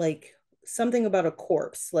like something about a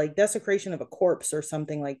corpse, like desecration of a corpse or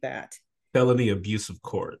something like that. Felony abuse of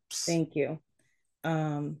corpse. Thank you.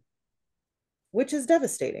 Um, which is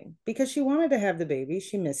devastating because she wanted to have the baby.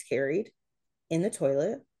 She miscarried in the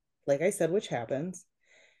toilet, like I said, which happens.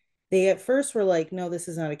 They at first were like, no, this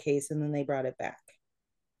is not a case. And then they brought it back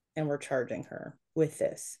and were charging her with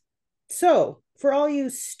this. So, for all you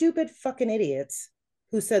stupid fucking idiots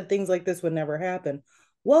who said things like this would never happen,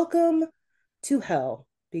 welcome to hell,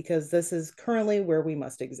 because this is currently where we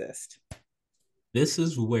must exist. This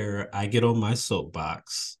is where I get on my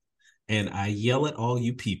soapbox and I yell at all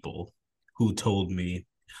you people who told me,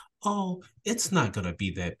 oh, it's not going to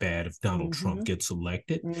be that bad if Donald Trump Mm-hmm. gets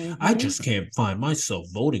elected. I Mm-hmm. just can't find myself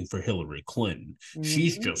voting for Hillary Clinton.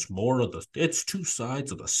 She's Mm-hmm. just more of it's two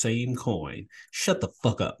sides of the same coin. Shut the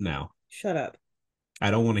fuck up now. Shut up.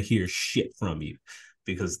 I don't want to hear shit from you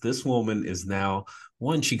because this woman is now,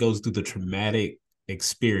 one, she goes through the traumatic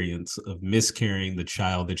experience of miscarrying the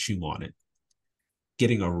child that she wanted,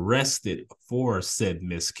 getting arrested for said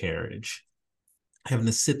miscarriage, having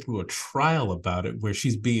to sit through a trial about it where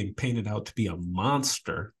she's being painted out to be a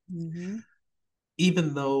monster, Mm-hmm.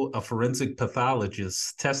 even though a forensic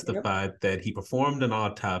pathologist Yep. testified that he performed an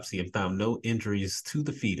autopsy and found no injuries to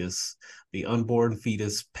the fetus. The unborn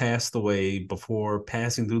fetus passed away before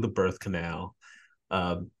passing through the birth canal.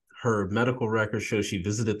 Uh, Her medical records show she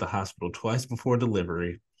visited the hospital twice before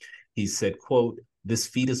delivery. He said, quote, this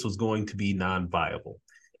fetus was going to be non-viable.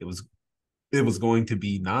 It was it was going to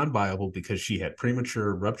be non-viable because she had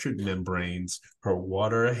premature ruptured membranes, her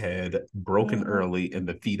water had broken early, Mm-hmm. and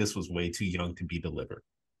the fetus was way too young to be delivered.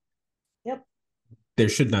 Yep. There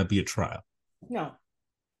should not be a trial. No.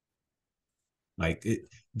 Like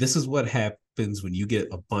this is what happens when you get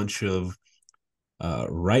a bunch of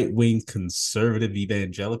right-wing conservative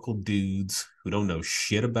evangelical dudes who don't know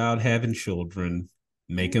shit about having children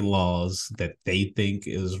making laws that they think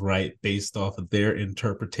is right based off of their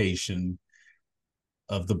interpretation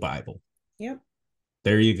of the Bible. Yep.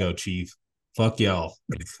 There you go, Chief. Fuck y'all.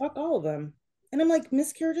 Fuck all of them. And I'm like,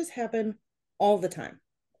 miscarriages happen all the time.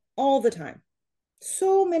 All the time.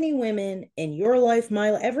 So many women in your life,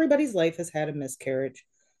 everybody's life has had a miscarriage.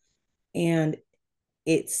 And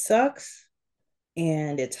it sucks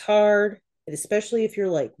and it's hard, especially if you're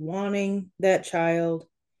like wanting that child.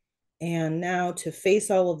 And now to face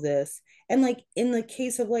all of this, and like in the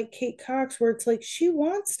case of like Kate Cox, where it's like she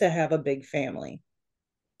wants to have a big family.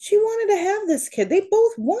 She wanted to have this kid. They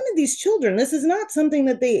both wanted these children. This is not something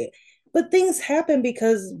that but things happen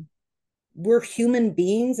because we're human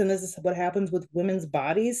beings, and this is what happens with women's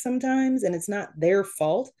bodies sometimes, and it's not their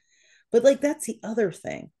fault. But like, that's the other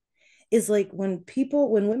thing is like when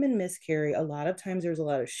women miscarry, a lot of times there's a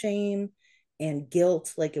lot of shame and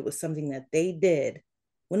guilt, like it was something that they did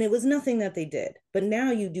when it was nothing that they did. But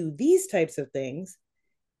now you do these types of things,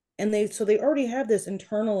 and they already have this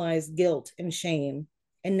internalized guilt and shame.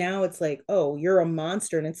 And now it's like, oh, you're a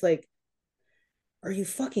monster. And it's like, are you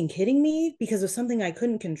fucking kidding me? Because of something I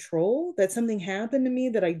couldn't control, that something happened to me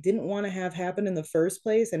that I didn't want to have happen in the first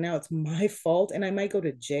place, and now it's my fault and I might go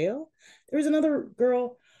to jail. There was another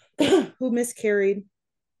girl who miscarried,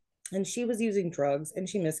 and she was using drugs and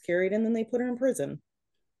she miscarried, and then they put her in prison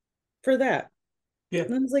for that. Yeah,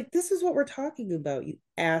 And I was like, this is what we're talking about, you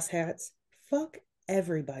asshats. Fuck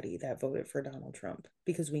everybody that voted for Donald Trump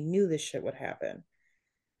because we knew this shit would happen.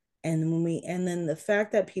 And then the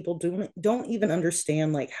fact that people don't even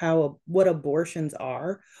understand like how what abortions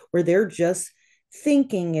are, where they're just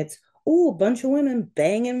thinking it's, oh, a bunch of women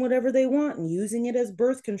banging whatever they want and using it as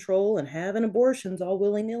birth control and having abortions all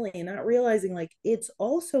willy-nilly, and not realizing like it's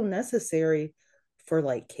also necessary for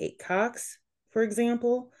like Kate Cox, for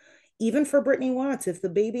example, even for Brittany Watts. If the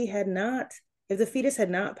fetus had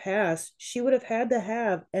not passed, she would have had to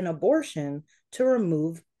have an abortion to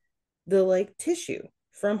remove the like tissue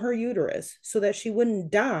from her uterus so that she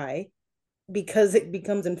wouldn't die because it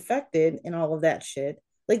becomes infected and all of that shit.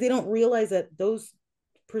 Like they don't realize that those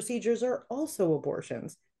procedures are also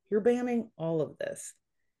abortions. You're banning all of this.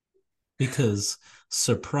 because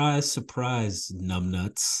surprise, surprise,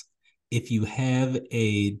 numbnuts, if you have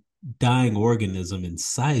a dying organism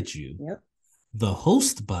inside you, Yep. the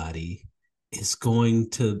host body is going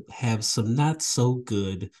to have some not so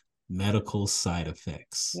good medical side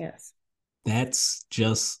effects. Yes. That's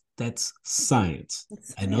science.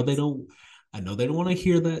 It's I know they science. don't I know they don't want to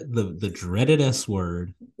hear that the dreaded S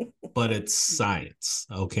word, but it's science,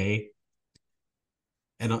 okay?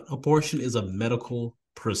 And an abortion is a medical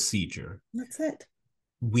procedure. That's it.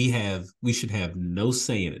 We should have no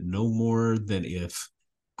say in it, no more than if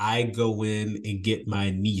I go in and get my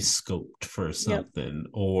knee scoped for Yep. something,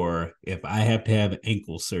 or if I have to have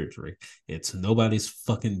ankle surgery. It's nobody's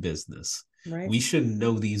fucking business. Right. We should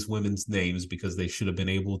know these women's names because they should have been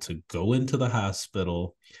able to go into the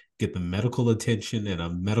hospital, get the medical attention and a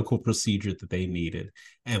medical procedure that they needed,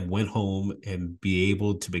 and went home and be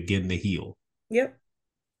able to begin to heal. Yep.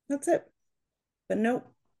 That's it. But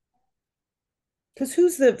nope. Because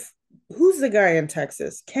who's the guy in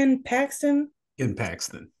Texas? Ken Paxton? In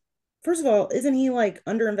Paxton. First of all, isn't he like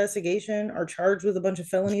under investigation or charged with a bunch of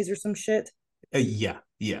felonies or some shit? Yeah,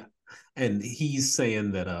 yeah. And he's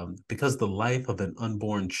saying that because the life of an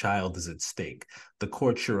unborn child is at stake, the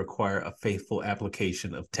court should require a faithful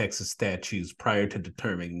application of Texas statutes prior to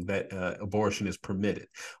determining that abortion is permitted.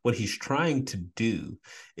 What he's trying to do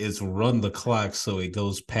is run the clock so it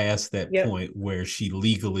goes past that Yep. point where she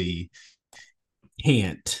legally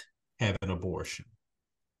can't have an abortion.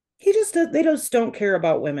 They just don't care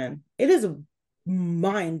about women. It is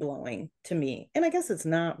mind blowing to me. And I guess it's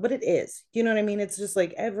not, but it is. You know what I mean? It's just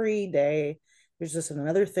like every day there's just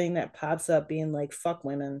another thing that pops up being like, fuck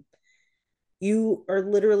women. You are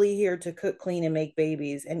literally here to cook, clean, and make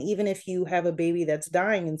babies. And even if you have a baby that's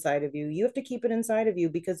dying inside of you, you have to keep it inside of you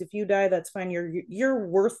because if you die, that's fine. You're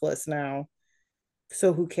worthless now.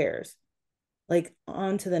 So who cares? Like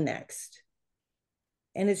on to the next.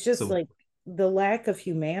 And it's just So like the lack of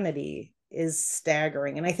humanity is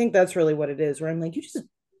staggering. And I think that's really what it is, where I'm like, you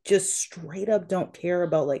just straight up don't care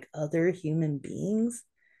about like other human beings.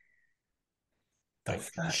 The like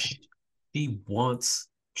fuck? she wants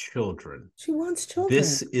children. She wants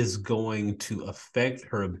This children. is going to affect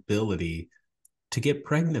her ability to get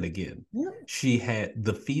pregnant again. Yep.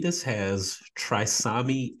 The fetus has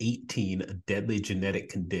trisomy 18, a deadly genetic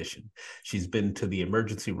condition. She's been to the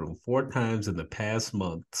emergency room 4 times in the past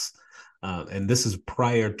months. And this is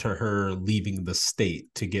prior to her leaving the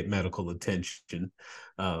state to get medical attention.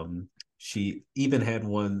 She even had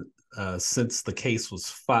one since the case was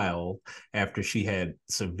filed after she had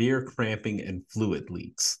severe cramping and fluid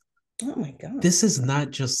leaks. Oh my God. This is not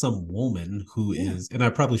just some woman who Yeah. is, and I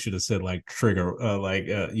probably should have said like trigger,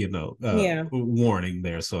 Yeah. warning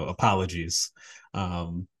there. So apologies.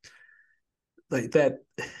 Um, like that,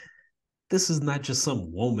 this is not just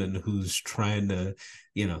some woman who's trying to,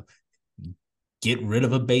 you know, get rid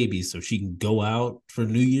of a baby so she can go out for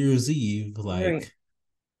New Year's Eve. Right. Like, Which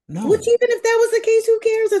no, even if that was the case, who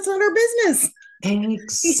cares? It's not our business.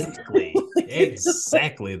 exactly,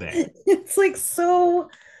 exactly that. It's like so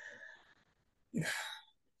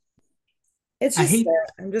it's I just hate,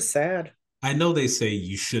 sad. I'm just sad. I know they say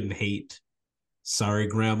you shouldn't hate. Sorry,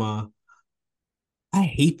 grandma. I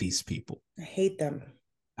hate these people. I hate them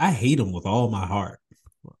I hate them with all my heart.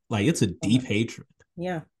 Like it's a so deep much. hatred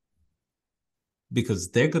Yeah. because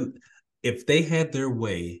they're gonna if they had their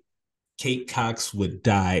way, Kate Cox would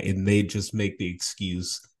die and they'd just make the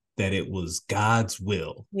excuse that it was God's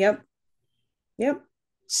will. Yep. Yep.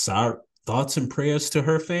 Sorry, thoughts and prayers to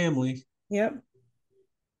her family. Yep.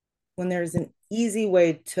 When there's an easy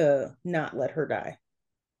way to not let her die.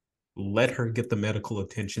 Let her get the medical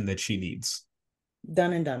attention that she needs.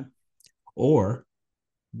 Done and done. Or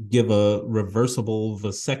give a reversible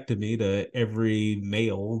vasectomy to every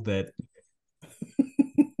male that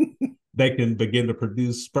can begin to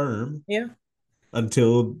produce sperm Yeah.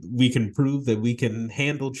 until we can prove that we can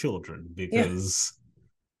handle children. Yeah. Because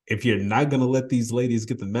if you're not going to let these ladies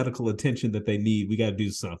get the medical attention that they need, we got to do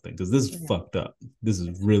something because this is Yeah. fucked up. This is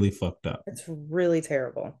It's, really fucked up. it's really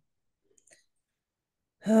terrible.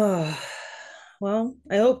 Well,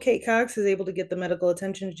 I hope Kate Cox is able to get the medical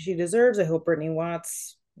attention she deserves. I hope Brittany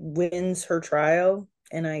Watts wins her trial.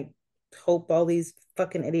 And I hope all these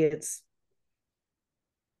fucking idiots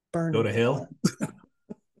burn Go in to hell.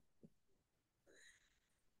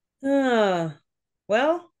 hell.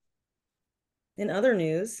 Well, in other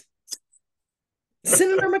news,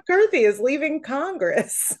 Senator McCarthy is leaving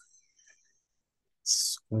Congress.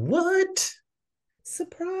 What?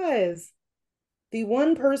 Surprise. The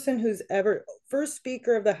one person who's ever, first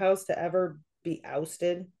Speaker of the House to ever be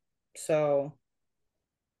ousted. So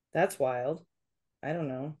that's wild. I don't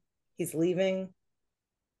know. He's leaving.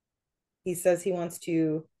 He says he wants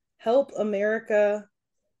to help America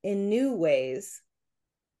in new ways.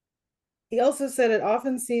 He also said it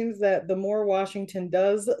often seems that the more Washington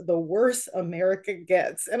does, the worse America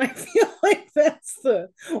gets. And I feel like that's the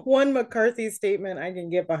one McCarthy statement I can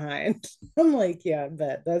get behind. I'm like, yeah, I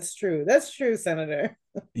bet that's true. That's true, Senator.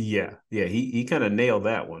 Yeah. He kind of nailed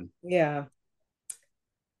that one. Yeah.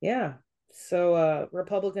 Yeah. So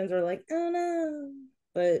Republicans are like, oh no,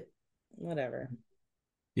 but whatever.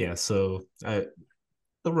 Yeah.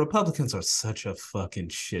 The Republicans are such a fucking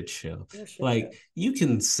shit show. They're a shit Like show. you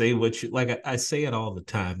can say what you like. I say it all the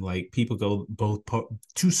time. Like people go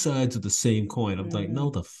two sides of the same coin. I'm like,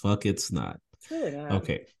 no, Mm-hmm. the fuck, it's not. It's really not.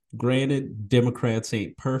 Okay, granted, Democrats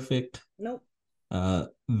ain't perfect. Nope.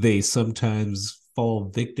 They sometimes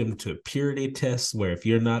fall victim to purity tests where if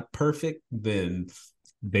you're not perfect, then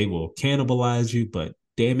they will cannibalize you. But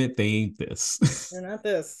damn it, they ain't this. They're not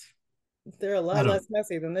this. They're a I lot don't. less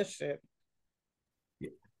messy than this shit.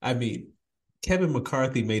 I mean, Kevin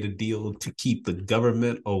McCarthy made a deal to keep the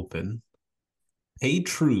government open, pay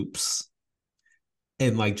troops,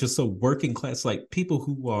 and like just a working class, like people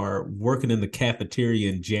who are working in the cafeteria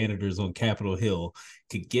and janitors on Capitol Hill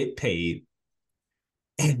could get paid.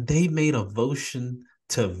 And they made a motion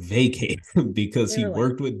to vacate him because They he were like,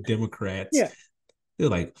 worked with Democrats. yeah, They're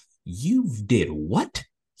like, you did what?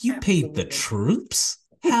 You paid the absolutely. troops?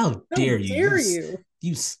 How How dare you? dare you?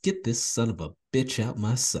 You get this son of a bitch out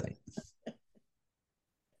my sight.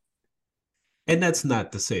 And that's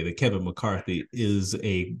not to say that Kevin McCarthy is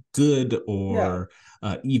a good No, or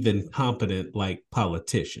even competent like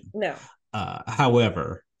politician. no.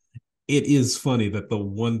 However, it is funny that the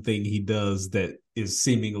one thing he does that is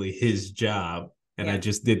seemingly his job, and I Yeah.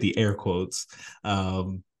 just did the air quotes,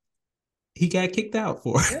 um, he got kicked out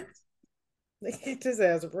for Yep. They kicked his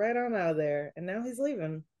ass right on out of there. And now he's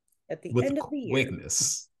leaving at the with end of the year.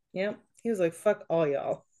 quickness. Yep. He was like, fuck all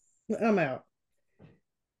y'all. I'm out.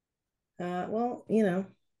 Well, good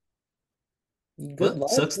But luck.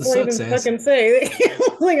 sucks to What do I sucks, even ass. fucking say?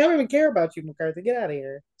 Like, I don't even care about you, McCarthy. Get out of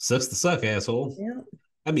here. Sucks to suck, asshole. Yeah.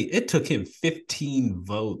 I mean, it took him 15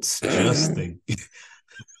 votes just to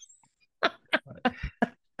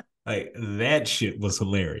like that shit was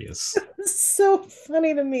hilarious. So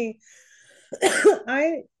funny to me.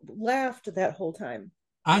 I laughed that whole time.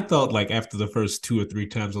 I thought like after the first two or three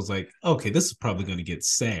times, I was like, okay, this is probably going to get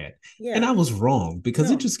sad. And I Yeah. was wrong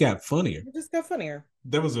because it No, just got funnier. it just got funnier.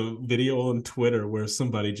 There was a video on Twitter where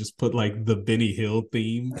somebody just put like the Benny Hill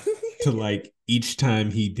theme to like each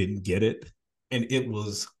time he didn't get it. And it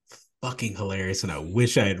was fucking hilarious. And I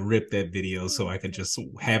wish I had ripped that video so I could just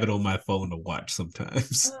have it on my phone to watch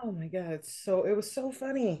sometimes. Oh my God. It was so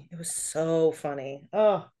funny. It was so funny.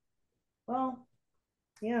 Oh, well,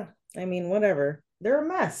 yeah. I mean, whatever. They're a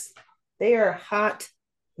mess. They are a hot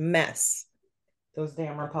mess. Those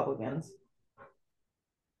damn Republicans.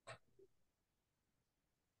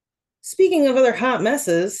 Speaking of other hot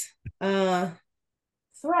messes,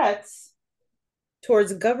 threats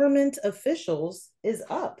towards government officials is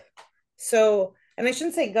up. So, and I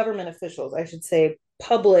shouldn't say government officials, I should say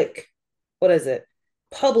public, what is it?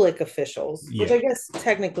 Public officials, which I Yeah. guess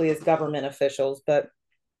technically is government officials, but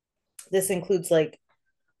this includes like,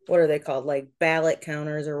 what are they called? Like ballot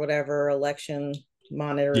counters or whatever, election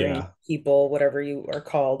monitoring Yeah. people, whatever you are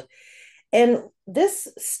called. And this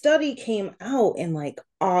study came out in like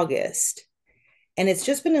August. And it's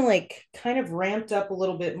just been like kind of ramped up a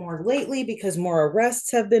little bit more lately because more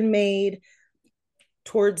arrests have been made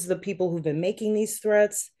towards the people who've been making these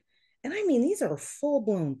threats. And I mean, these are full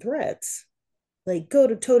blown threats. Like go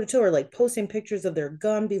to toe to toe, or like posting pictures of their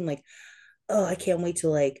gun, being like, oh, I can't wait to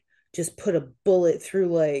like just put a bullet through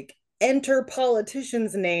like enter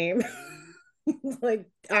politician's name, like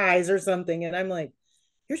eyes or something. And I'm like,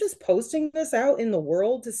 you're just posting this out in the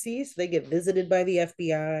world to see so they get visited by the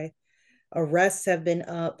FBI. Arrests have been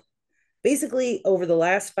up basically over the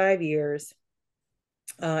last 5 years.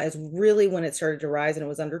 Is really when it started to rise, and it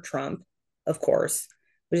was under Trump, of course,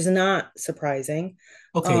 which is not surprising.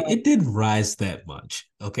 Okay, Um, it didn't rise that much.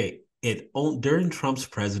 Okay, during Trump's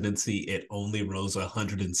presidency, it only rose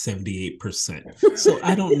 178%. So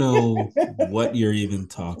I don't know what you're even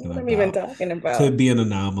talking what I'm even about. talking about. Could be an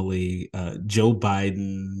anomaly. Joe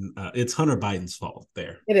Biden, it's Hunter Biden's fault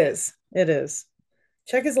there. It is. It is.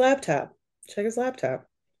 Check his laptop. Check his laptop.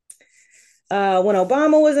 When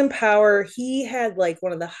Obama was in power, he had like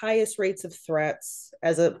one of the highest rates of threats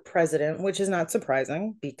as a president, which is not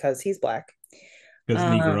surprising because he's black. Because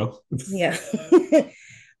Uh, Negro. yeah.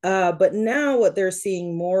 But now what they're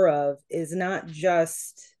seeing more of is not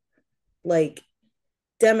just like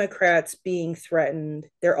Democrats being threatened,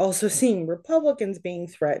 they're also seeing Republicans being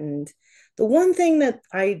threatened. The one thing that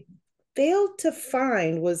I failed to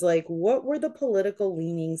find was like, what were the political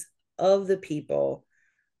leanings of the people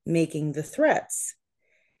making the threats?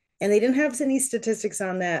 And they didn't have any statistics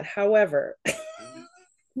on that. However,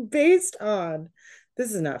 based on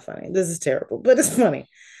this is not funny, this is terrible, but it's funny.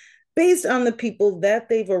 Based on the people that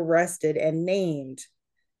they've arrested and named,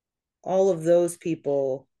 all of those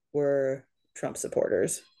people were Trump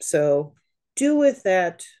supporters. So do with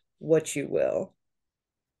that what you will.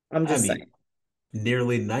 I'm I just mean, saying.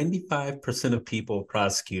 nearly 95% of people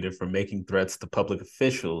prosecuted for making threats to public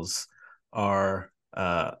officials are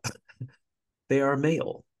they are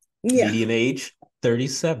male. Yeah. Median age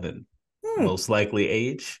 37. Hmm. Most likely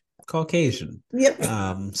age Caucasian. Yep.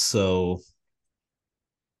 So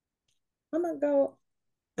I'm gonna go.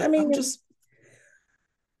 I I'm mean, just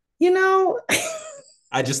you know,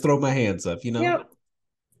 I just throw my hands up, yep.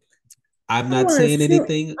 I'm I don't not want to saying assume.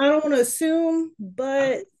 anything. I don't want to assume, I'm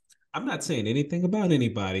but I'm not saying anything about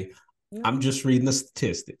anybody. yep. I'm just reading the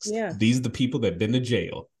statistics. Yeah. These are the people that have been to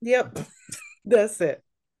jail. Yep. That's it.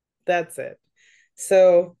 That's it.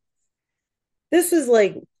 So this was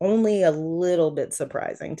like only a little bit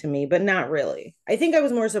surprising to me, but not really. I think I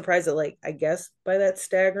was more surprised at like, I guess by that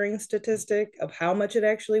staggering statistic of how much it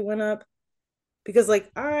actually went up. Because like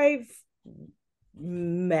I've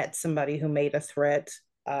met somebody who made a threat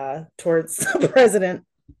towards the president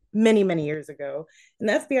many, many years ago, and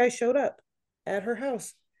the FBI showed up at her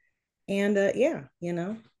house. And yeah,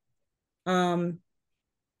 um,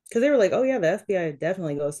 because they were like, oh yeah, the FBI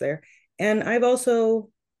definitely goes there. And I've also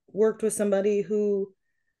worked with somebody who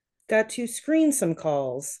got to screen some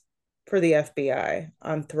calls for the FBI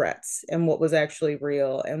on threats and what was actually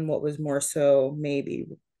real and what was more so maybe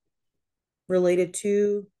related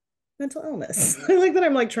to mental illness. I like that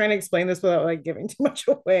I'm like trying to explain this without like giving too much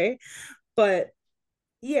away. But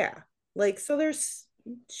yeah, like so there's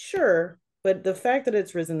sure, but the fact that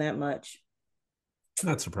it's risen that much,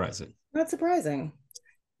 Not surprising. not surprising.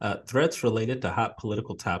 Threats related to hot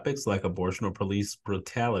political topics like abortion or police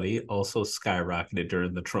brutality also skyrocketed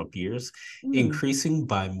during the Trump years, Mm. increasing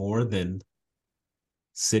by more than,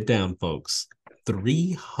 sit down, folks, Woo!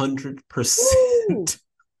 300%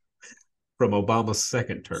 from Obama's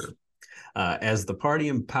second term. As the party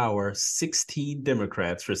in power, 16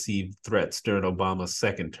 Democrats received threats during Obama's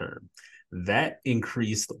second term. That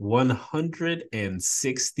increased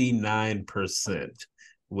 169%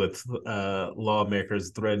 with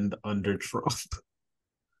lawmakers threatened under Trump.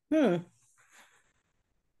 Hmm.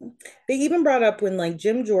 They even brought up when like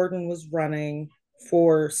Jim Jordan was running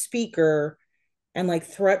for speaker and like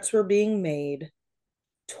threats were being made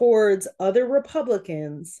towards other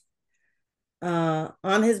Republicans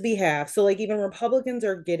on his behalf. So like even Republicans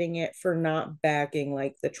are getting it for not backing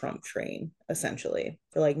like the Trump train, essentially,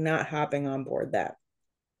 for like not hopping on board that.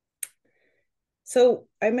 So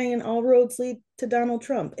I mean, all roads lead to Donald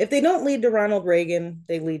Trump. If they don't lead to Ronald Reagan,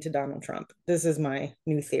 they lead to Donald Trump. This is my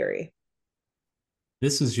new theory.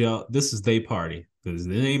 This is y'all. This is they party because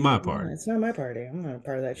it ain't my Yeah, party. it's not my party. I'm not a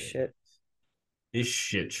part of that shit. This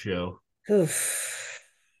shit show. Oof.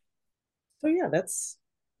 So yeah, that's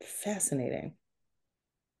fascinating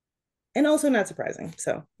and also not surprising.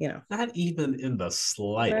 So Not even in the not even a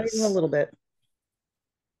slightest. little bit.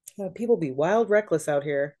 People be wild reckless out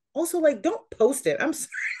here. Also, like, don't post it. I'm sorry.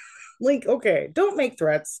 Like, okay, don't make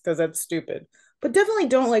threats because that's stupid. But definitely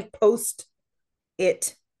don't like post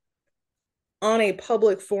it on a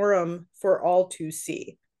public forum for all to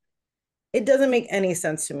see. It doesn't make any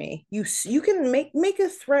sense to me. You can make a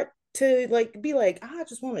threat to like be like, I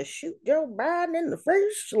just want to shoot Joe Biden in the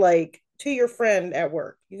face, like to your friend at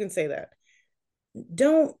work. You can say that.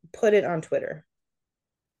 Don't put it on Twitter.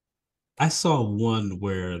 I saw one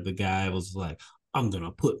where the guy was like, I'm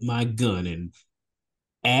gonna put my gun in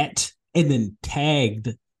at and then tagged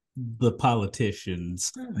the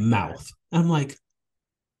politician's Oh my God. mouth. I'm like,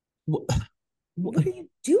 what, What what are you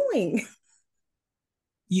doing?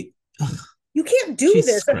 you You can't do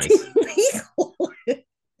Jesus this. That's Christ. illegal.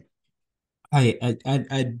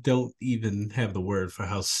 I don't even have the word for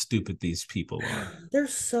how stupid these people are. They're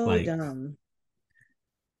so Like, dumb.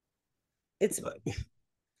 It's it,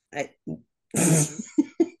 I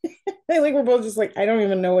I think we're both just like, I don't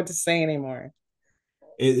even know what to say anymore.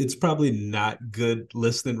 it's probably not good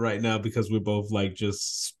listening right now because we're both like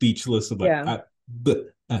just speechless and like Yeah. But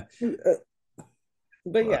uh,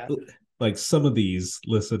 yeah. like some of these.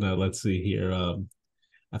 Listen, let's see here.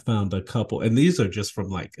 I found a couple, and these are just from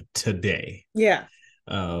like today. Yeah.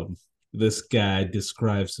 Um, this guy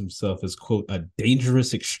describes himself as quote a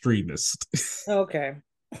dangerous extremist. Okay.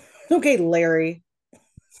 Okay, Larry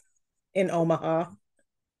in Omaha.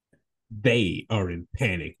 They are in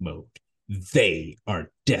panic mode. They are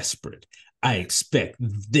desperate. I expect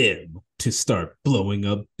them to start blowing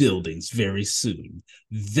up buildings very soon.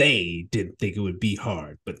 They didn't think it would be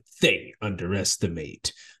hard, but they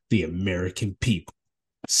underestimate the American people.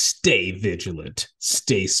 Stay vigilant,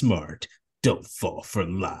 stay smart, don't fall for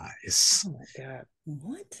lies. Oh my God.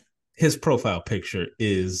 What? His profile picture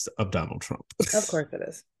is of Donald Trump. Of course it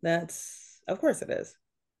is. Of course it is.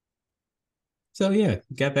 So, yeah,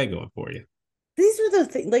 got that going for you. These are the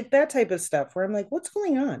things, like that type of stuff where I'm like, what's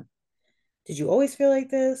going on? Did you always feel like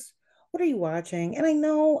this? What are you watching? And I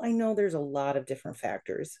know there's a lot of different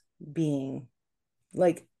factors being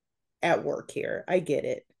like at work here. I get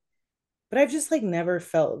it. But I've just like never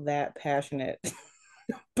felt that passionate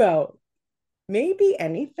about maybe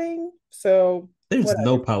anything. So There's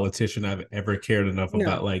no whatever. politician I've ever cared enough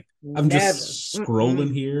about. No, Like, I'm never. just scrolling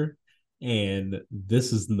Mm-mm. here and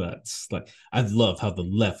this is nuts. Like, I love how the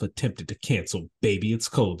left attempted to cancel Baby It's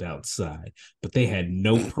Cold Outside, but they had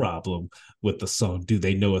no problem with the song Do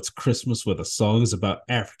They Know It's Christmas, where the song is about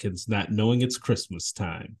Africans not knowing it's Christmas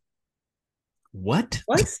time. What?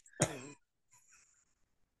 What?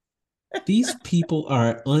 These people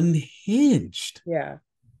are unhinged. Yeah.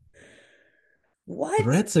 What?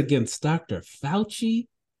 Threats against Dr. Fauci?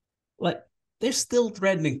 Like, they're still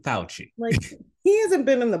threatening Fauci. Like he hasn't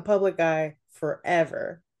been in the public eye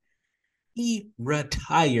forever. He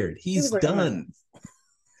retired. He He's was like, I'm out. done.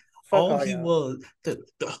 Fuck All all he y'all. was,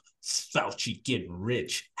 Fauci getting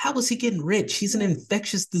rich. How was he getting rich? He's an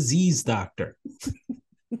infectious disease doctor.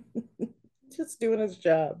 Just doing his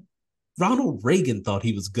job. Ronald Reagan thought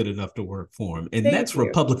he was good enough to work for him, and Thank that's you.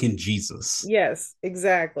 Republican Jesus. Yes,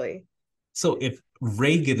 exactly. So if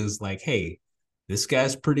Reagan is like, hey, this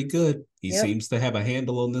guy's pretty good. He Yep. seems to have a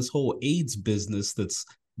handle on this whole AIDS business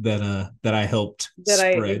that I helped That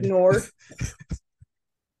I spread. ignored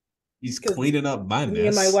He's because cleaning up my me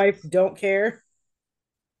and my mess. wife don't care.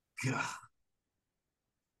 God,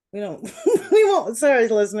 We don't, we won't, sorry,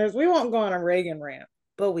 listeners, we won't go on a Reagan rant,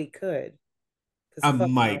 but we could because I fuck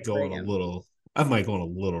might Ronald go on a Reagan. little I might go on a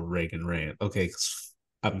little Reagan rant. Okay, 'cause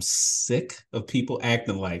I'm sick of people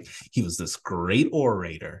acting like he was this great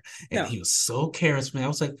orator and No. he was so charismatic. I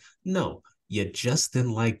was like, no, you just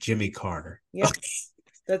didn't like Jimmy Carter. Yep.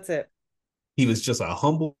 That's it. He was just a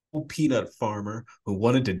humble peanut farmer who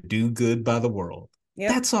wanted to do good by the world.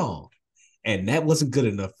 Yep. That's all. And that wasn't good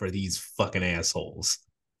enough for these fucking assholes.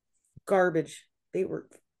 Garbage. They were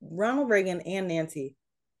Ronald Reagan and Nancy.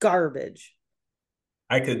 Garbage.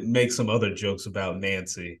 I could make some other jokes about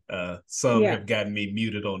Nancy. Some Yeah. have gotten me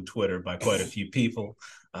muted on Twitter by quite a few people.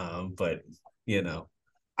 But, you know,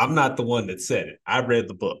 I'm not the one that said it. I read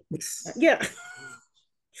the book. Yeah.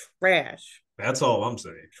 Trash. That's all I'm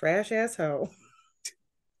saying. Trash asshole.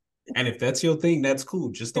 And if that's your thing, that's cool.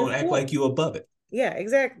 Just don't That's act like cool. you above it. Yeah,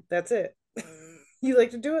 exactly. That's it. You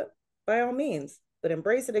like to do it? By all means. But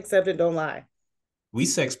embrace it, accept it, don't lie. We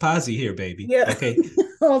sex posy here, baby. Yeah. Okay.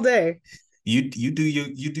 All day. You do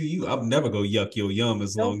you. I'm never gonna yuck your yum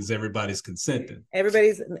as long Nope. as everybody's consenting.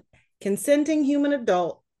 Everybody's consenting human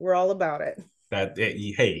adult. We're all about it.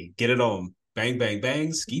 Hey, get it on. Bang, bang,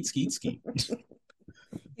 bang, skeet, skeet, skeet.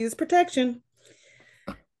 Use protection.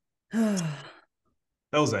 Well,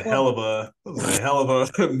 That was a hell of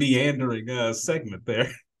a meandering segment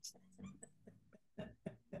there.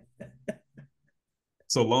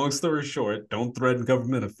 So long story short, don't threaten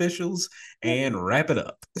government officials yep. and wrap it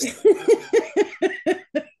up.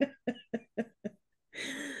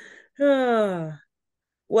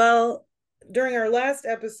 Well, during our last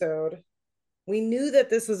episode, we knew that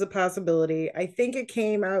this was a possibility. I think it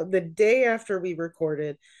came out the day after we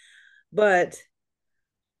recorded, but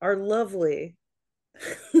our lovely,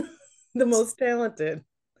 the most talented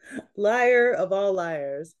liar of all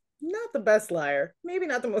liars, not the best liar, maybe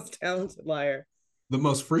not the most talented liar, The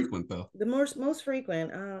most frequent though. the most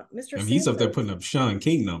frequent, Mr. I mean, he's up there Santos. putting up Sean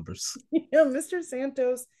King numbers. Yeah, Mr.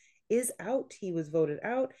 Santos is out. He was voted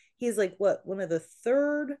out. He's like what, one of the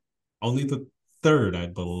Only the third, I third, I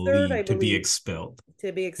believe, to be believe, expelled.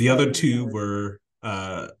 to be The expelled other from two power.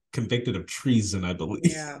 were convicted of treason, I believe.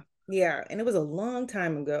 Yeah. Yeah. And it was a long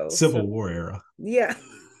time ago. So Civil War era. yeah.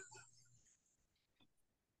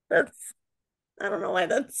 That's I don't know why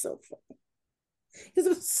that's so funny. Because it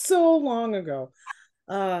was so long ago.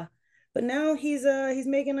 Uh but now he's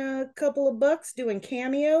making a couple of bucks doing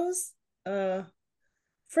cameos. Uh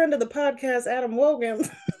Friend of the podcast, Adam Wogan,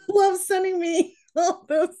 loves sending me all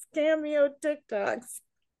those cameo TikToks.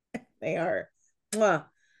 They are mwah,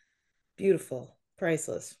 beautiful,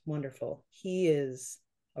 priceless, wonderful. He is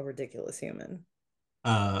a ridiculous human.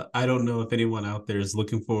 I don't know if anyone out there is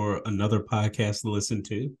looking for another podcast to listen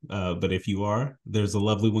to, but if you are, there's a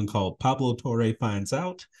lovely one called Pablo Torre Finds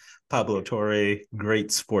Out. Pablo Torre,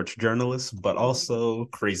 great sports journalist, but also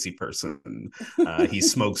crazy person. He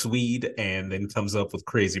smokes weed and then comes up with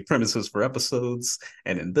crazy premises for episodes.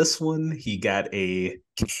 And in this one, he got a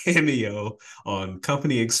cameo on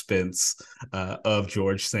company expense of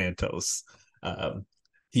George Santos. Um,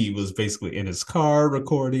 he was basically in his car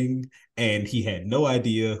recording and he had no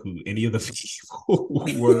idea who any of the people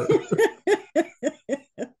were.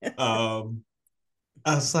 um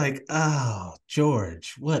I was like, oh,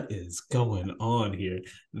 George, what is going on here?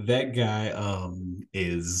 That guy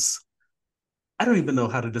is, I don't even know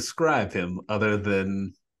how to describe him other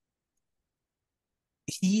than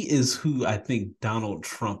he is who I think Donald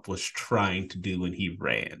Trump was trying to do when he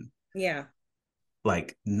ran. Yeah.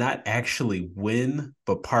 Like not actually win,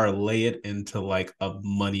 but parlay it into like a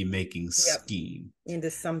money making Yep. scheme. Into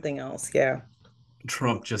something else. Yeah.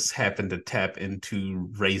 Trump just happened to tap into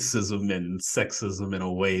racism and sexism in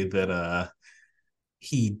a way that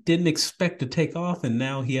he didn't expect to take off, and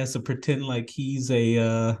now he has to pretend like he's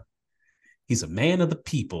a man of the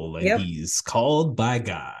people and Yep. he's called by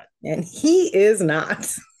God. And he is not.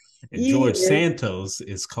 And He George is. Santos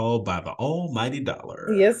is called by the almighty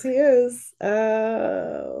dollar. Yes, he is.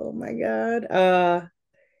 Oh my God.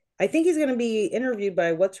 I think he's gonna be interviewed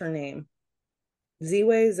by what's her name?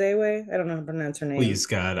 Ziwe. I don't know how to pronounce her name. Please,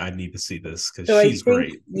 God, I need to see this because So I she's think,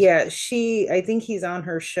 great. yeah, I think he's on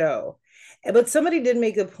her show. But somebody did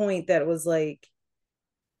make a point that was like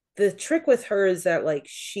the trick with her is that like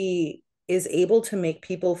she is able to make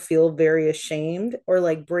people feel very ashamed or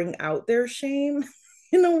like bring out their shame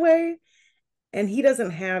in a way, and he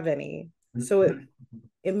doesn't have any. So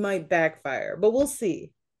it might backfire, but we'll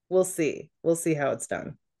see. We'll see how it's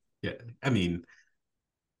done. Yeah, I mean,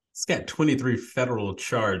 it's got 23 federal Oh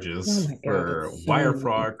charges my God, for it's so wire many.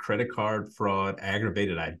 fraud, credit card fraud,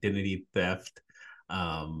 aggravated identity theft.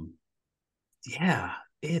 Um, yeah,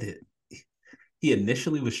 it is. He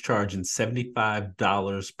initially was charging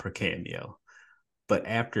 $75 per cameo, but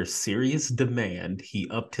after serious demand, he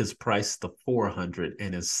upped his price to 400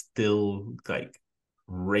 and is still like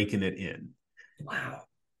raking it Wow.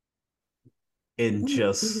 in He's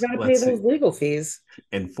just got to pay let's see, those legal fees.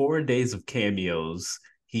 in 4 days of cameos,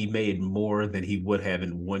 he made more than he would have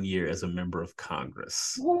in 1 year as a member of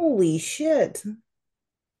Congress. Holy shit.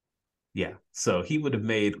 Yeah, so he would have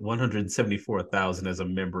made 174,000 as a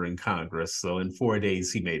member in Congress. So in 4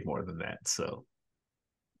 days, he made more than that. So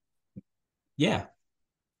yeah,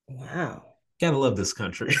 Wow. gotta love this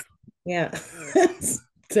country. Yeah.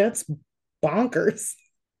 That's bonkers.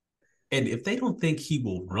 And if they don't think he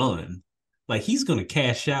will run, like he's gonna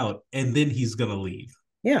cash out and then he's gonna leave.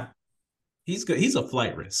 Yeah. He's good. He's a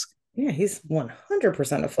flight risk. Yeah, he's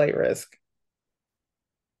 100% a flight risk.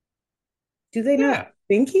 Do they not Yeah,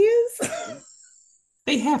 think he is?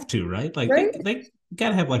 they have to, right? Like they Right? they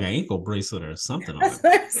gotta have like an ankle bracelet or something on That's him.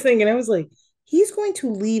 what I was thinking. I was like, he's going to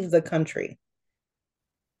leave the country.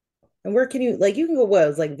 And where can you, like, you can go, what,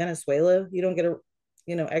 it's like Venezuela? You don't get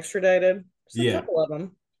extradited. There's a Yeah, couple of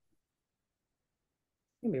them.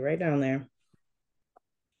 You'll be right down there.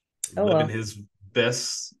 Oh, living well. his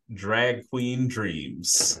best drag queen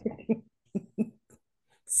dreams.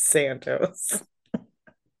 Santos.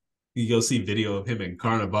 You go see video of him in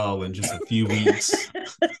Carnival in just a few weeks.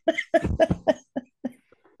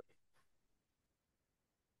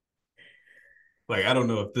 Like I don't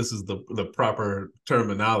know if this is the proper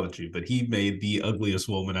terminology, but he made the ugliest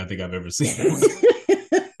woman I think I've ever seen.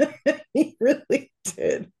 He really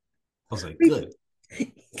did. I was like, good.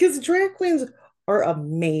 Because drag queens are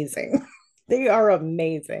amazing. They are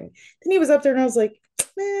amazing. Then he was up there and I was like,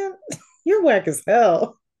 man, you're whack as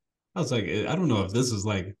hell. I was like, I don't know if this is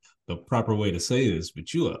like the proper way to say this,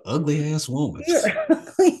 but you an ugly ass woman. You're an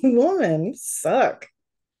ugly woman. You suck.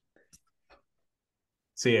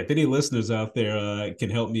 So yeah, if any listeners out there can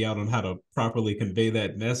help me out on how to properly convey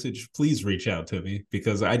that message, please reach out to me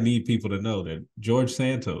because I need people to know that George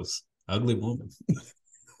Santos, ugly woman.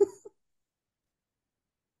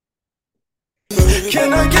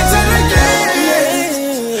 Can I get to the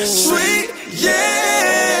yes? Sweet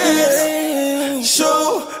yes. Show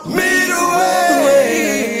me the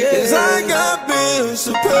way. 'Cause I got bills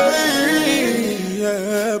to pay.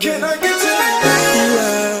 Can I get to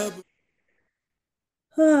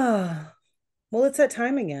the Well, it's that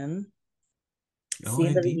time again. It's Oh, the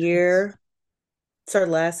end of the indeed. year. It's our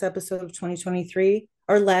last episode of 2023.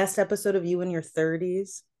 Our last episode of you in your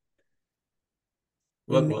 30s.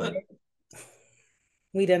 We made What? it.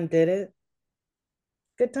 We done did it.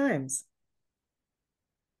 Good times.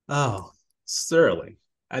 Oh, Sterling.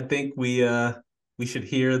 I think we should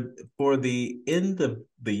hear for the end of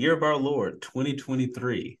the year of our Lord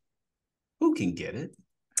 2023. Who can get it?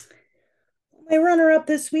 My runner up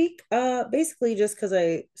this week, basically just because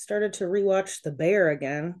I started to rewatch The Bear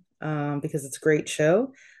again, because it's a great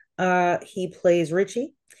show. He plays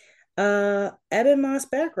Richie. Evan Moss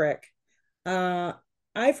Backrack. Uh,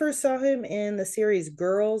 I first saw him in the series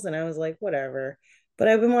Girls, and I was like, whatever. But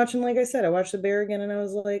I've been watching, like I said, I watched The Bear again, and I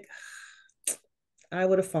was like, I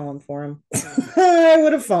would have fallen for him. I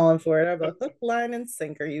would have fallen for it. I'm a hook, line, and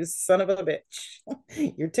sinker, you son of a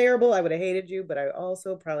bitch. You're terrible. I would have hated you, but I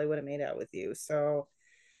also probably would have made out with you. So,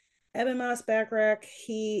 Evan Moss Backrack,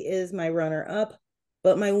 he is my runner up,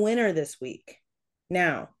 but my winner this week.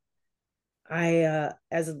 Now,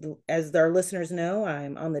 as our listeners know,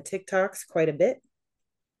 I'm on the TikToks quite a bit.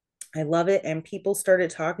 I love it, and people started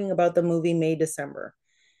talking about the movie May December.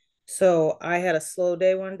 So I had a slow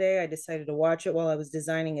day one day. I decided to watch it while I was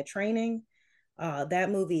designing a training. That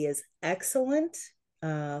movie is excellent,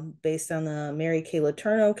 based on the Mary Kay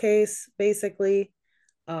Letourneau case, basically.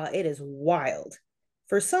 It is wild.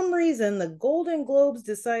 For some reason, the Golden Globes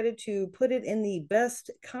decided to put it in the best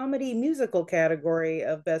comedy musical category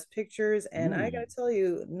of best pictures. And I Ooh. gotta tell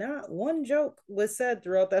you, not one joke was said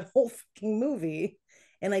throughout that whole fucking movie.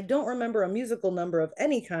 And I don't remember a musical number of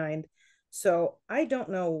any kind. So I don't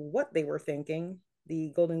know what they were thinking.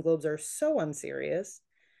 The Golden Globes are so unserious.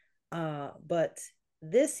 But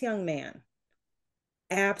this young man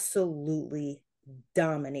absolutely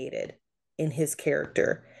dominated in his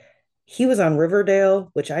character. He was on Riverdale,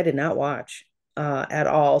 which I did not watch at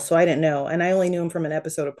all, so I didn't know, and I only knew him from an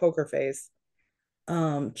episode of Poker Face.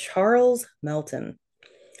 Charles Melton,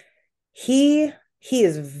 he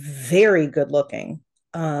is very good looking,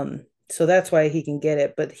 so that's why he can get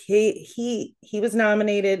it. But he was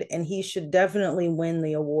nominated, and he should definitely win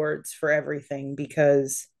the awards for everything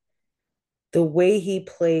because the way he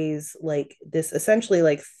plays like this essentially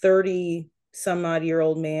like 30 some odd year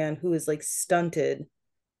old man who is like stunted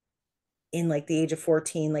in like the age of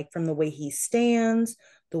 14, like from the way he stands,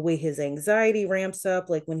 the way his anxiety ramps up,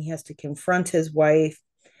 like when he has to confront his wife.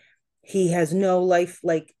 He has no life,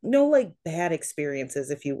 like no like bad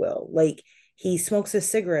experiences, if you will. Like he smokes a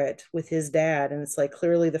cigarette with his dad, and it's like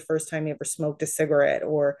clearly the first time he ever smoked a cigarette,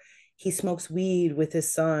 or he smokes weed with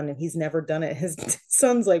his son and he's never done it. His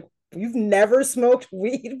son's like, you've never smoked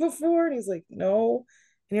weed before? And he's like, no.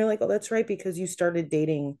 And you're like, oh, that's right, because you started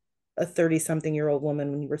dating a 30 something year old woman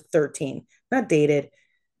when you were 13. Not dated,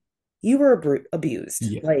 you were abused.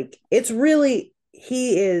 Yeah. Like it's really,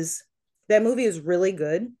 he is, that movie is really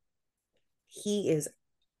good. He is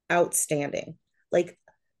outstanding. Like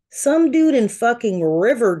some dude in fucking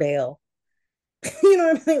Riverdale, you know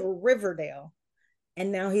what I'm saying? Riverdale.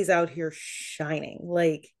 And now he's out here shining.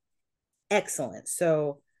 Like excellent.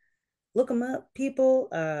 So look him up, people,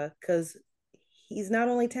 because he's not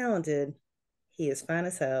only talented, he is fine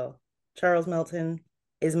as hell. Charles Melton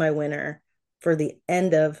is my winner for the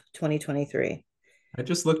end of 2023. I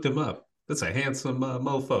just looked him up. That's a handsome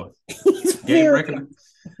mofo. He's Game very, record.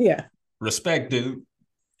 yeah, Respect, dude.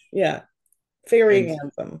 yeah, very Ain't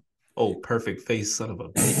handsome. oh perfect face son of a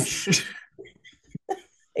bitch.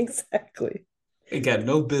 Exactly. Ain't got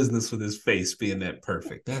no business with his face being that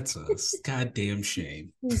perfect. That's a goddamn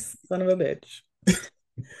shame. Son of a bitch.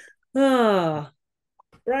 Ah,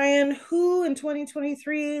 Brian, who in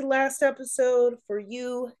 2023, last episode for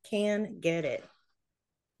you can get it?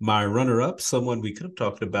 My runner-up, someone we could have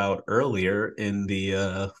talked about earlier in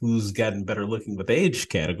the who's gotten better looking with age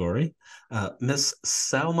category, Miss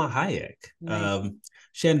Salma Hayek. Nice.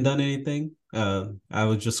 She hadn't done anything. I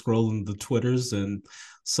was just scrolling the Twitters and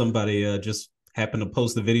somebody just happened to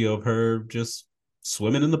post a video of her just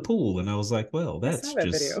swimming in the pool, and I was like, well, I saw that's that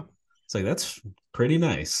just video. it's like that's pretty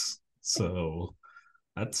nice. So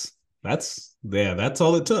that's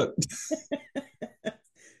all it took.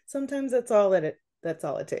 Sometimes that's all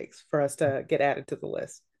it takes for us to get added to the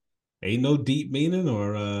list. Ain't no deep meaning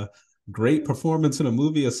or great performance in a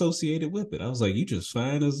movie associated with it. I was like, you just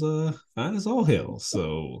fine as all hell.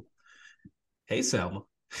 So hey Selma.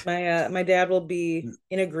 My dad will be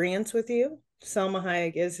in agreement with you. Selma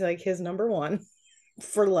Hayek is like his number one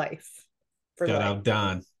for life. For Shout life. out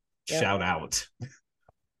Don. Yep. Shout out.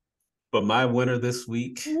 But my winner this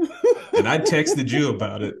week, and I texted you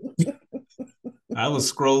about it. I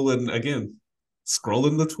was scrolling again,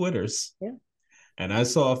 scrolling the Twitters, Yeah. and I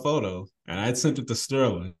saw a photo, and I sent it to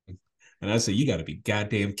Sterling, and I said, "You got to be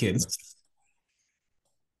goddamn kidding."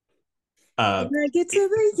 Uh, When I get to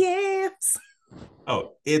the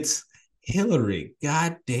yams. it's Hillary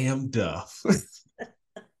goddamn Duff.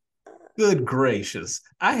 Good gracious.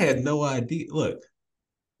 I had no idea. Look,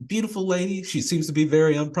 beautiful lady. She seems to be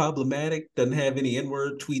very unproblematic, doesn't have any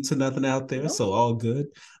N-word tweets or nothing out there, Nope. so all good.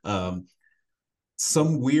 Um,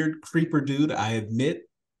 some weird creeper dude, I admit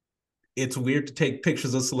it's weird to take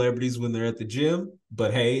pictures of celebrities when they're at the gym,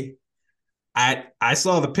 but hey, I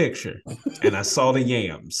saw the picture and I saw the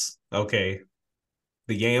yams. Okay.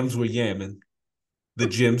 The yams were yamming. The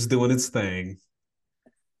gym's doing its thing.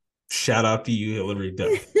 Shout out to you, Hillary Duff.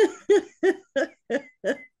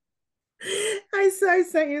 I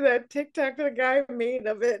sent you that TikTok the guy made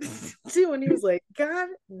of it too, and he was like, "God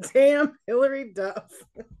damn, Hillary Duff."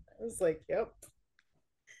 I was like, "Yep,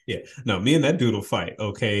 Yeah. No, me and that dude will fight.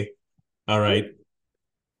 Okay. All right.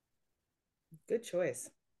 good choice,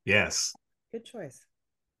 Yes. good choice,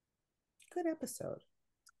 good episode."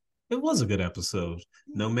 It was a good episode.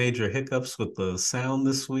 No major hiccups with the sound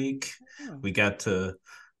this week. Oh, We got to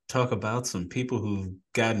talk about some people who've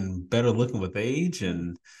gotten better looking with age hmm.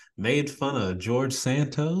 and made fun of George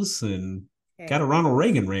Santos and got Hey, a Ronald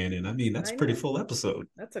Reagan ran in. I mean, that's I a pretty know full episode.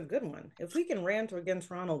 that's a good one. If we can rant against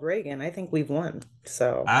Ronald Reagan, I think we've won.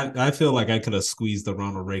 So I feel like I could have squeezed the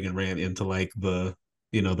Ronald Reagan rant into like the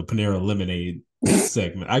Panera Lemonade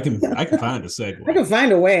segment. I can find a I segue. can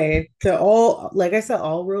find a way to all, like I said,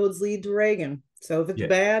 all roads lead to Reagan. So if it's Yeah.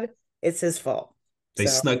 bad, it's his fault. They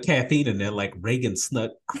So, snuck caffeine in there like Reagan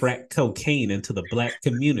snuck crack cocaine into the black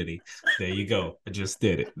community. There you go. I just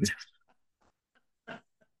did it.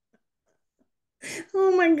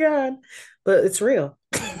 oh my God. But it's real,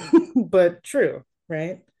 but true,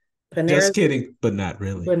 right? Just Panera's, kidding, but not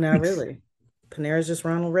really. but not really. Panera's just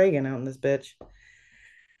Ronald Reagan out in this bitch.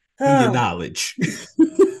 Do your Oh. knowledge.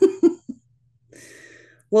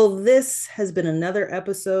 Well, this has been another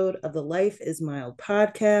episode of the Life is Mild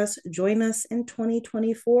podcast. Join us in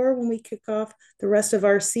 2024 when we kick off the rest of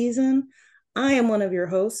our season. I am one of your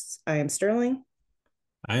hosts. I am Sterling,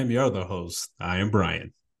 I am your other host. I am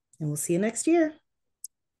Brian. and we'll see you next year.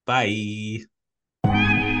 Bye.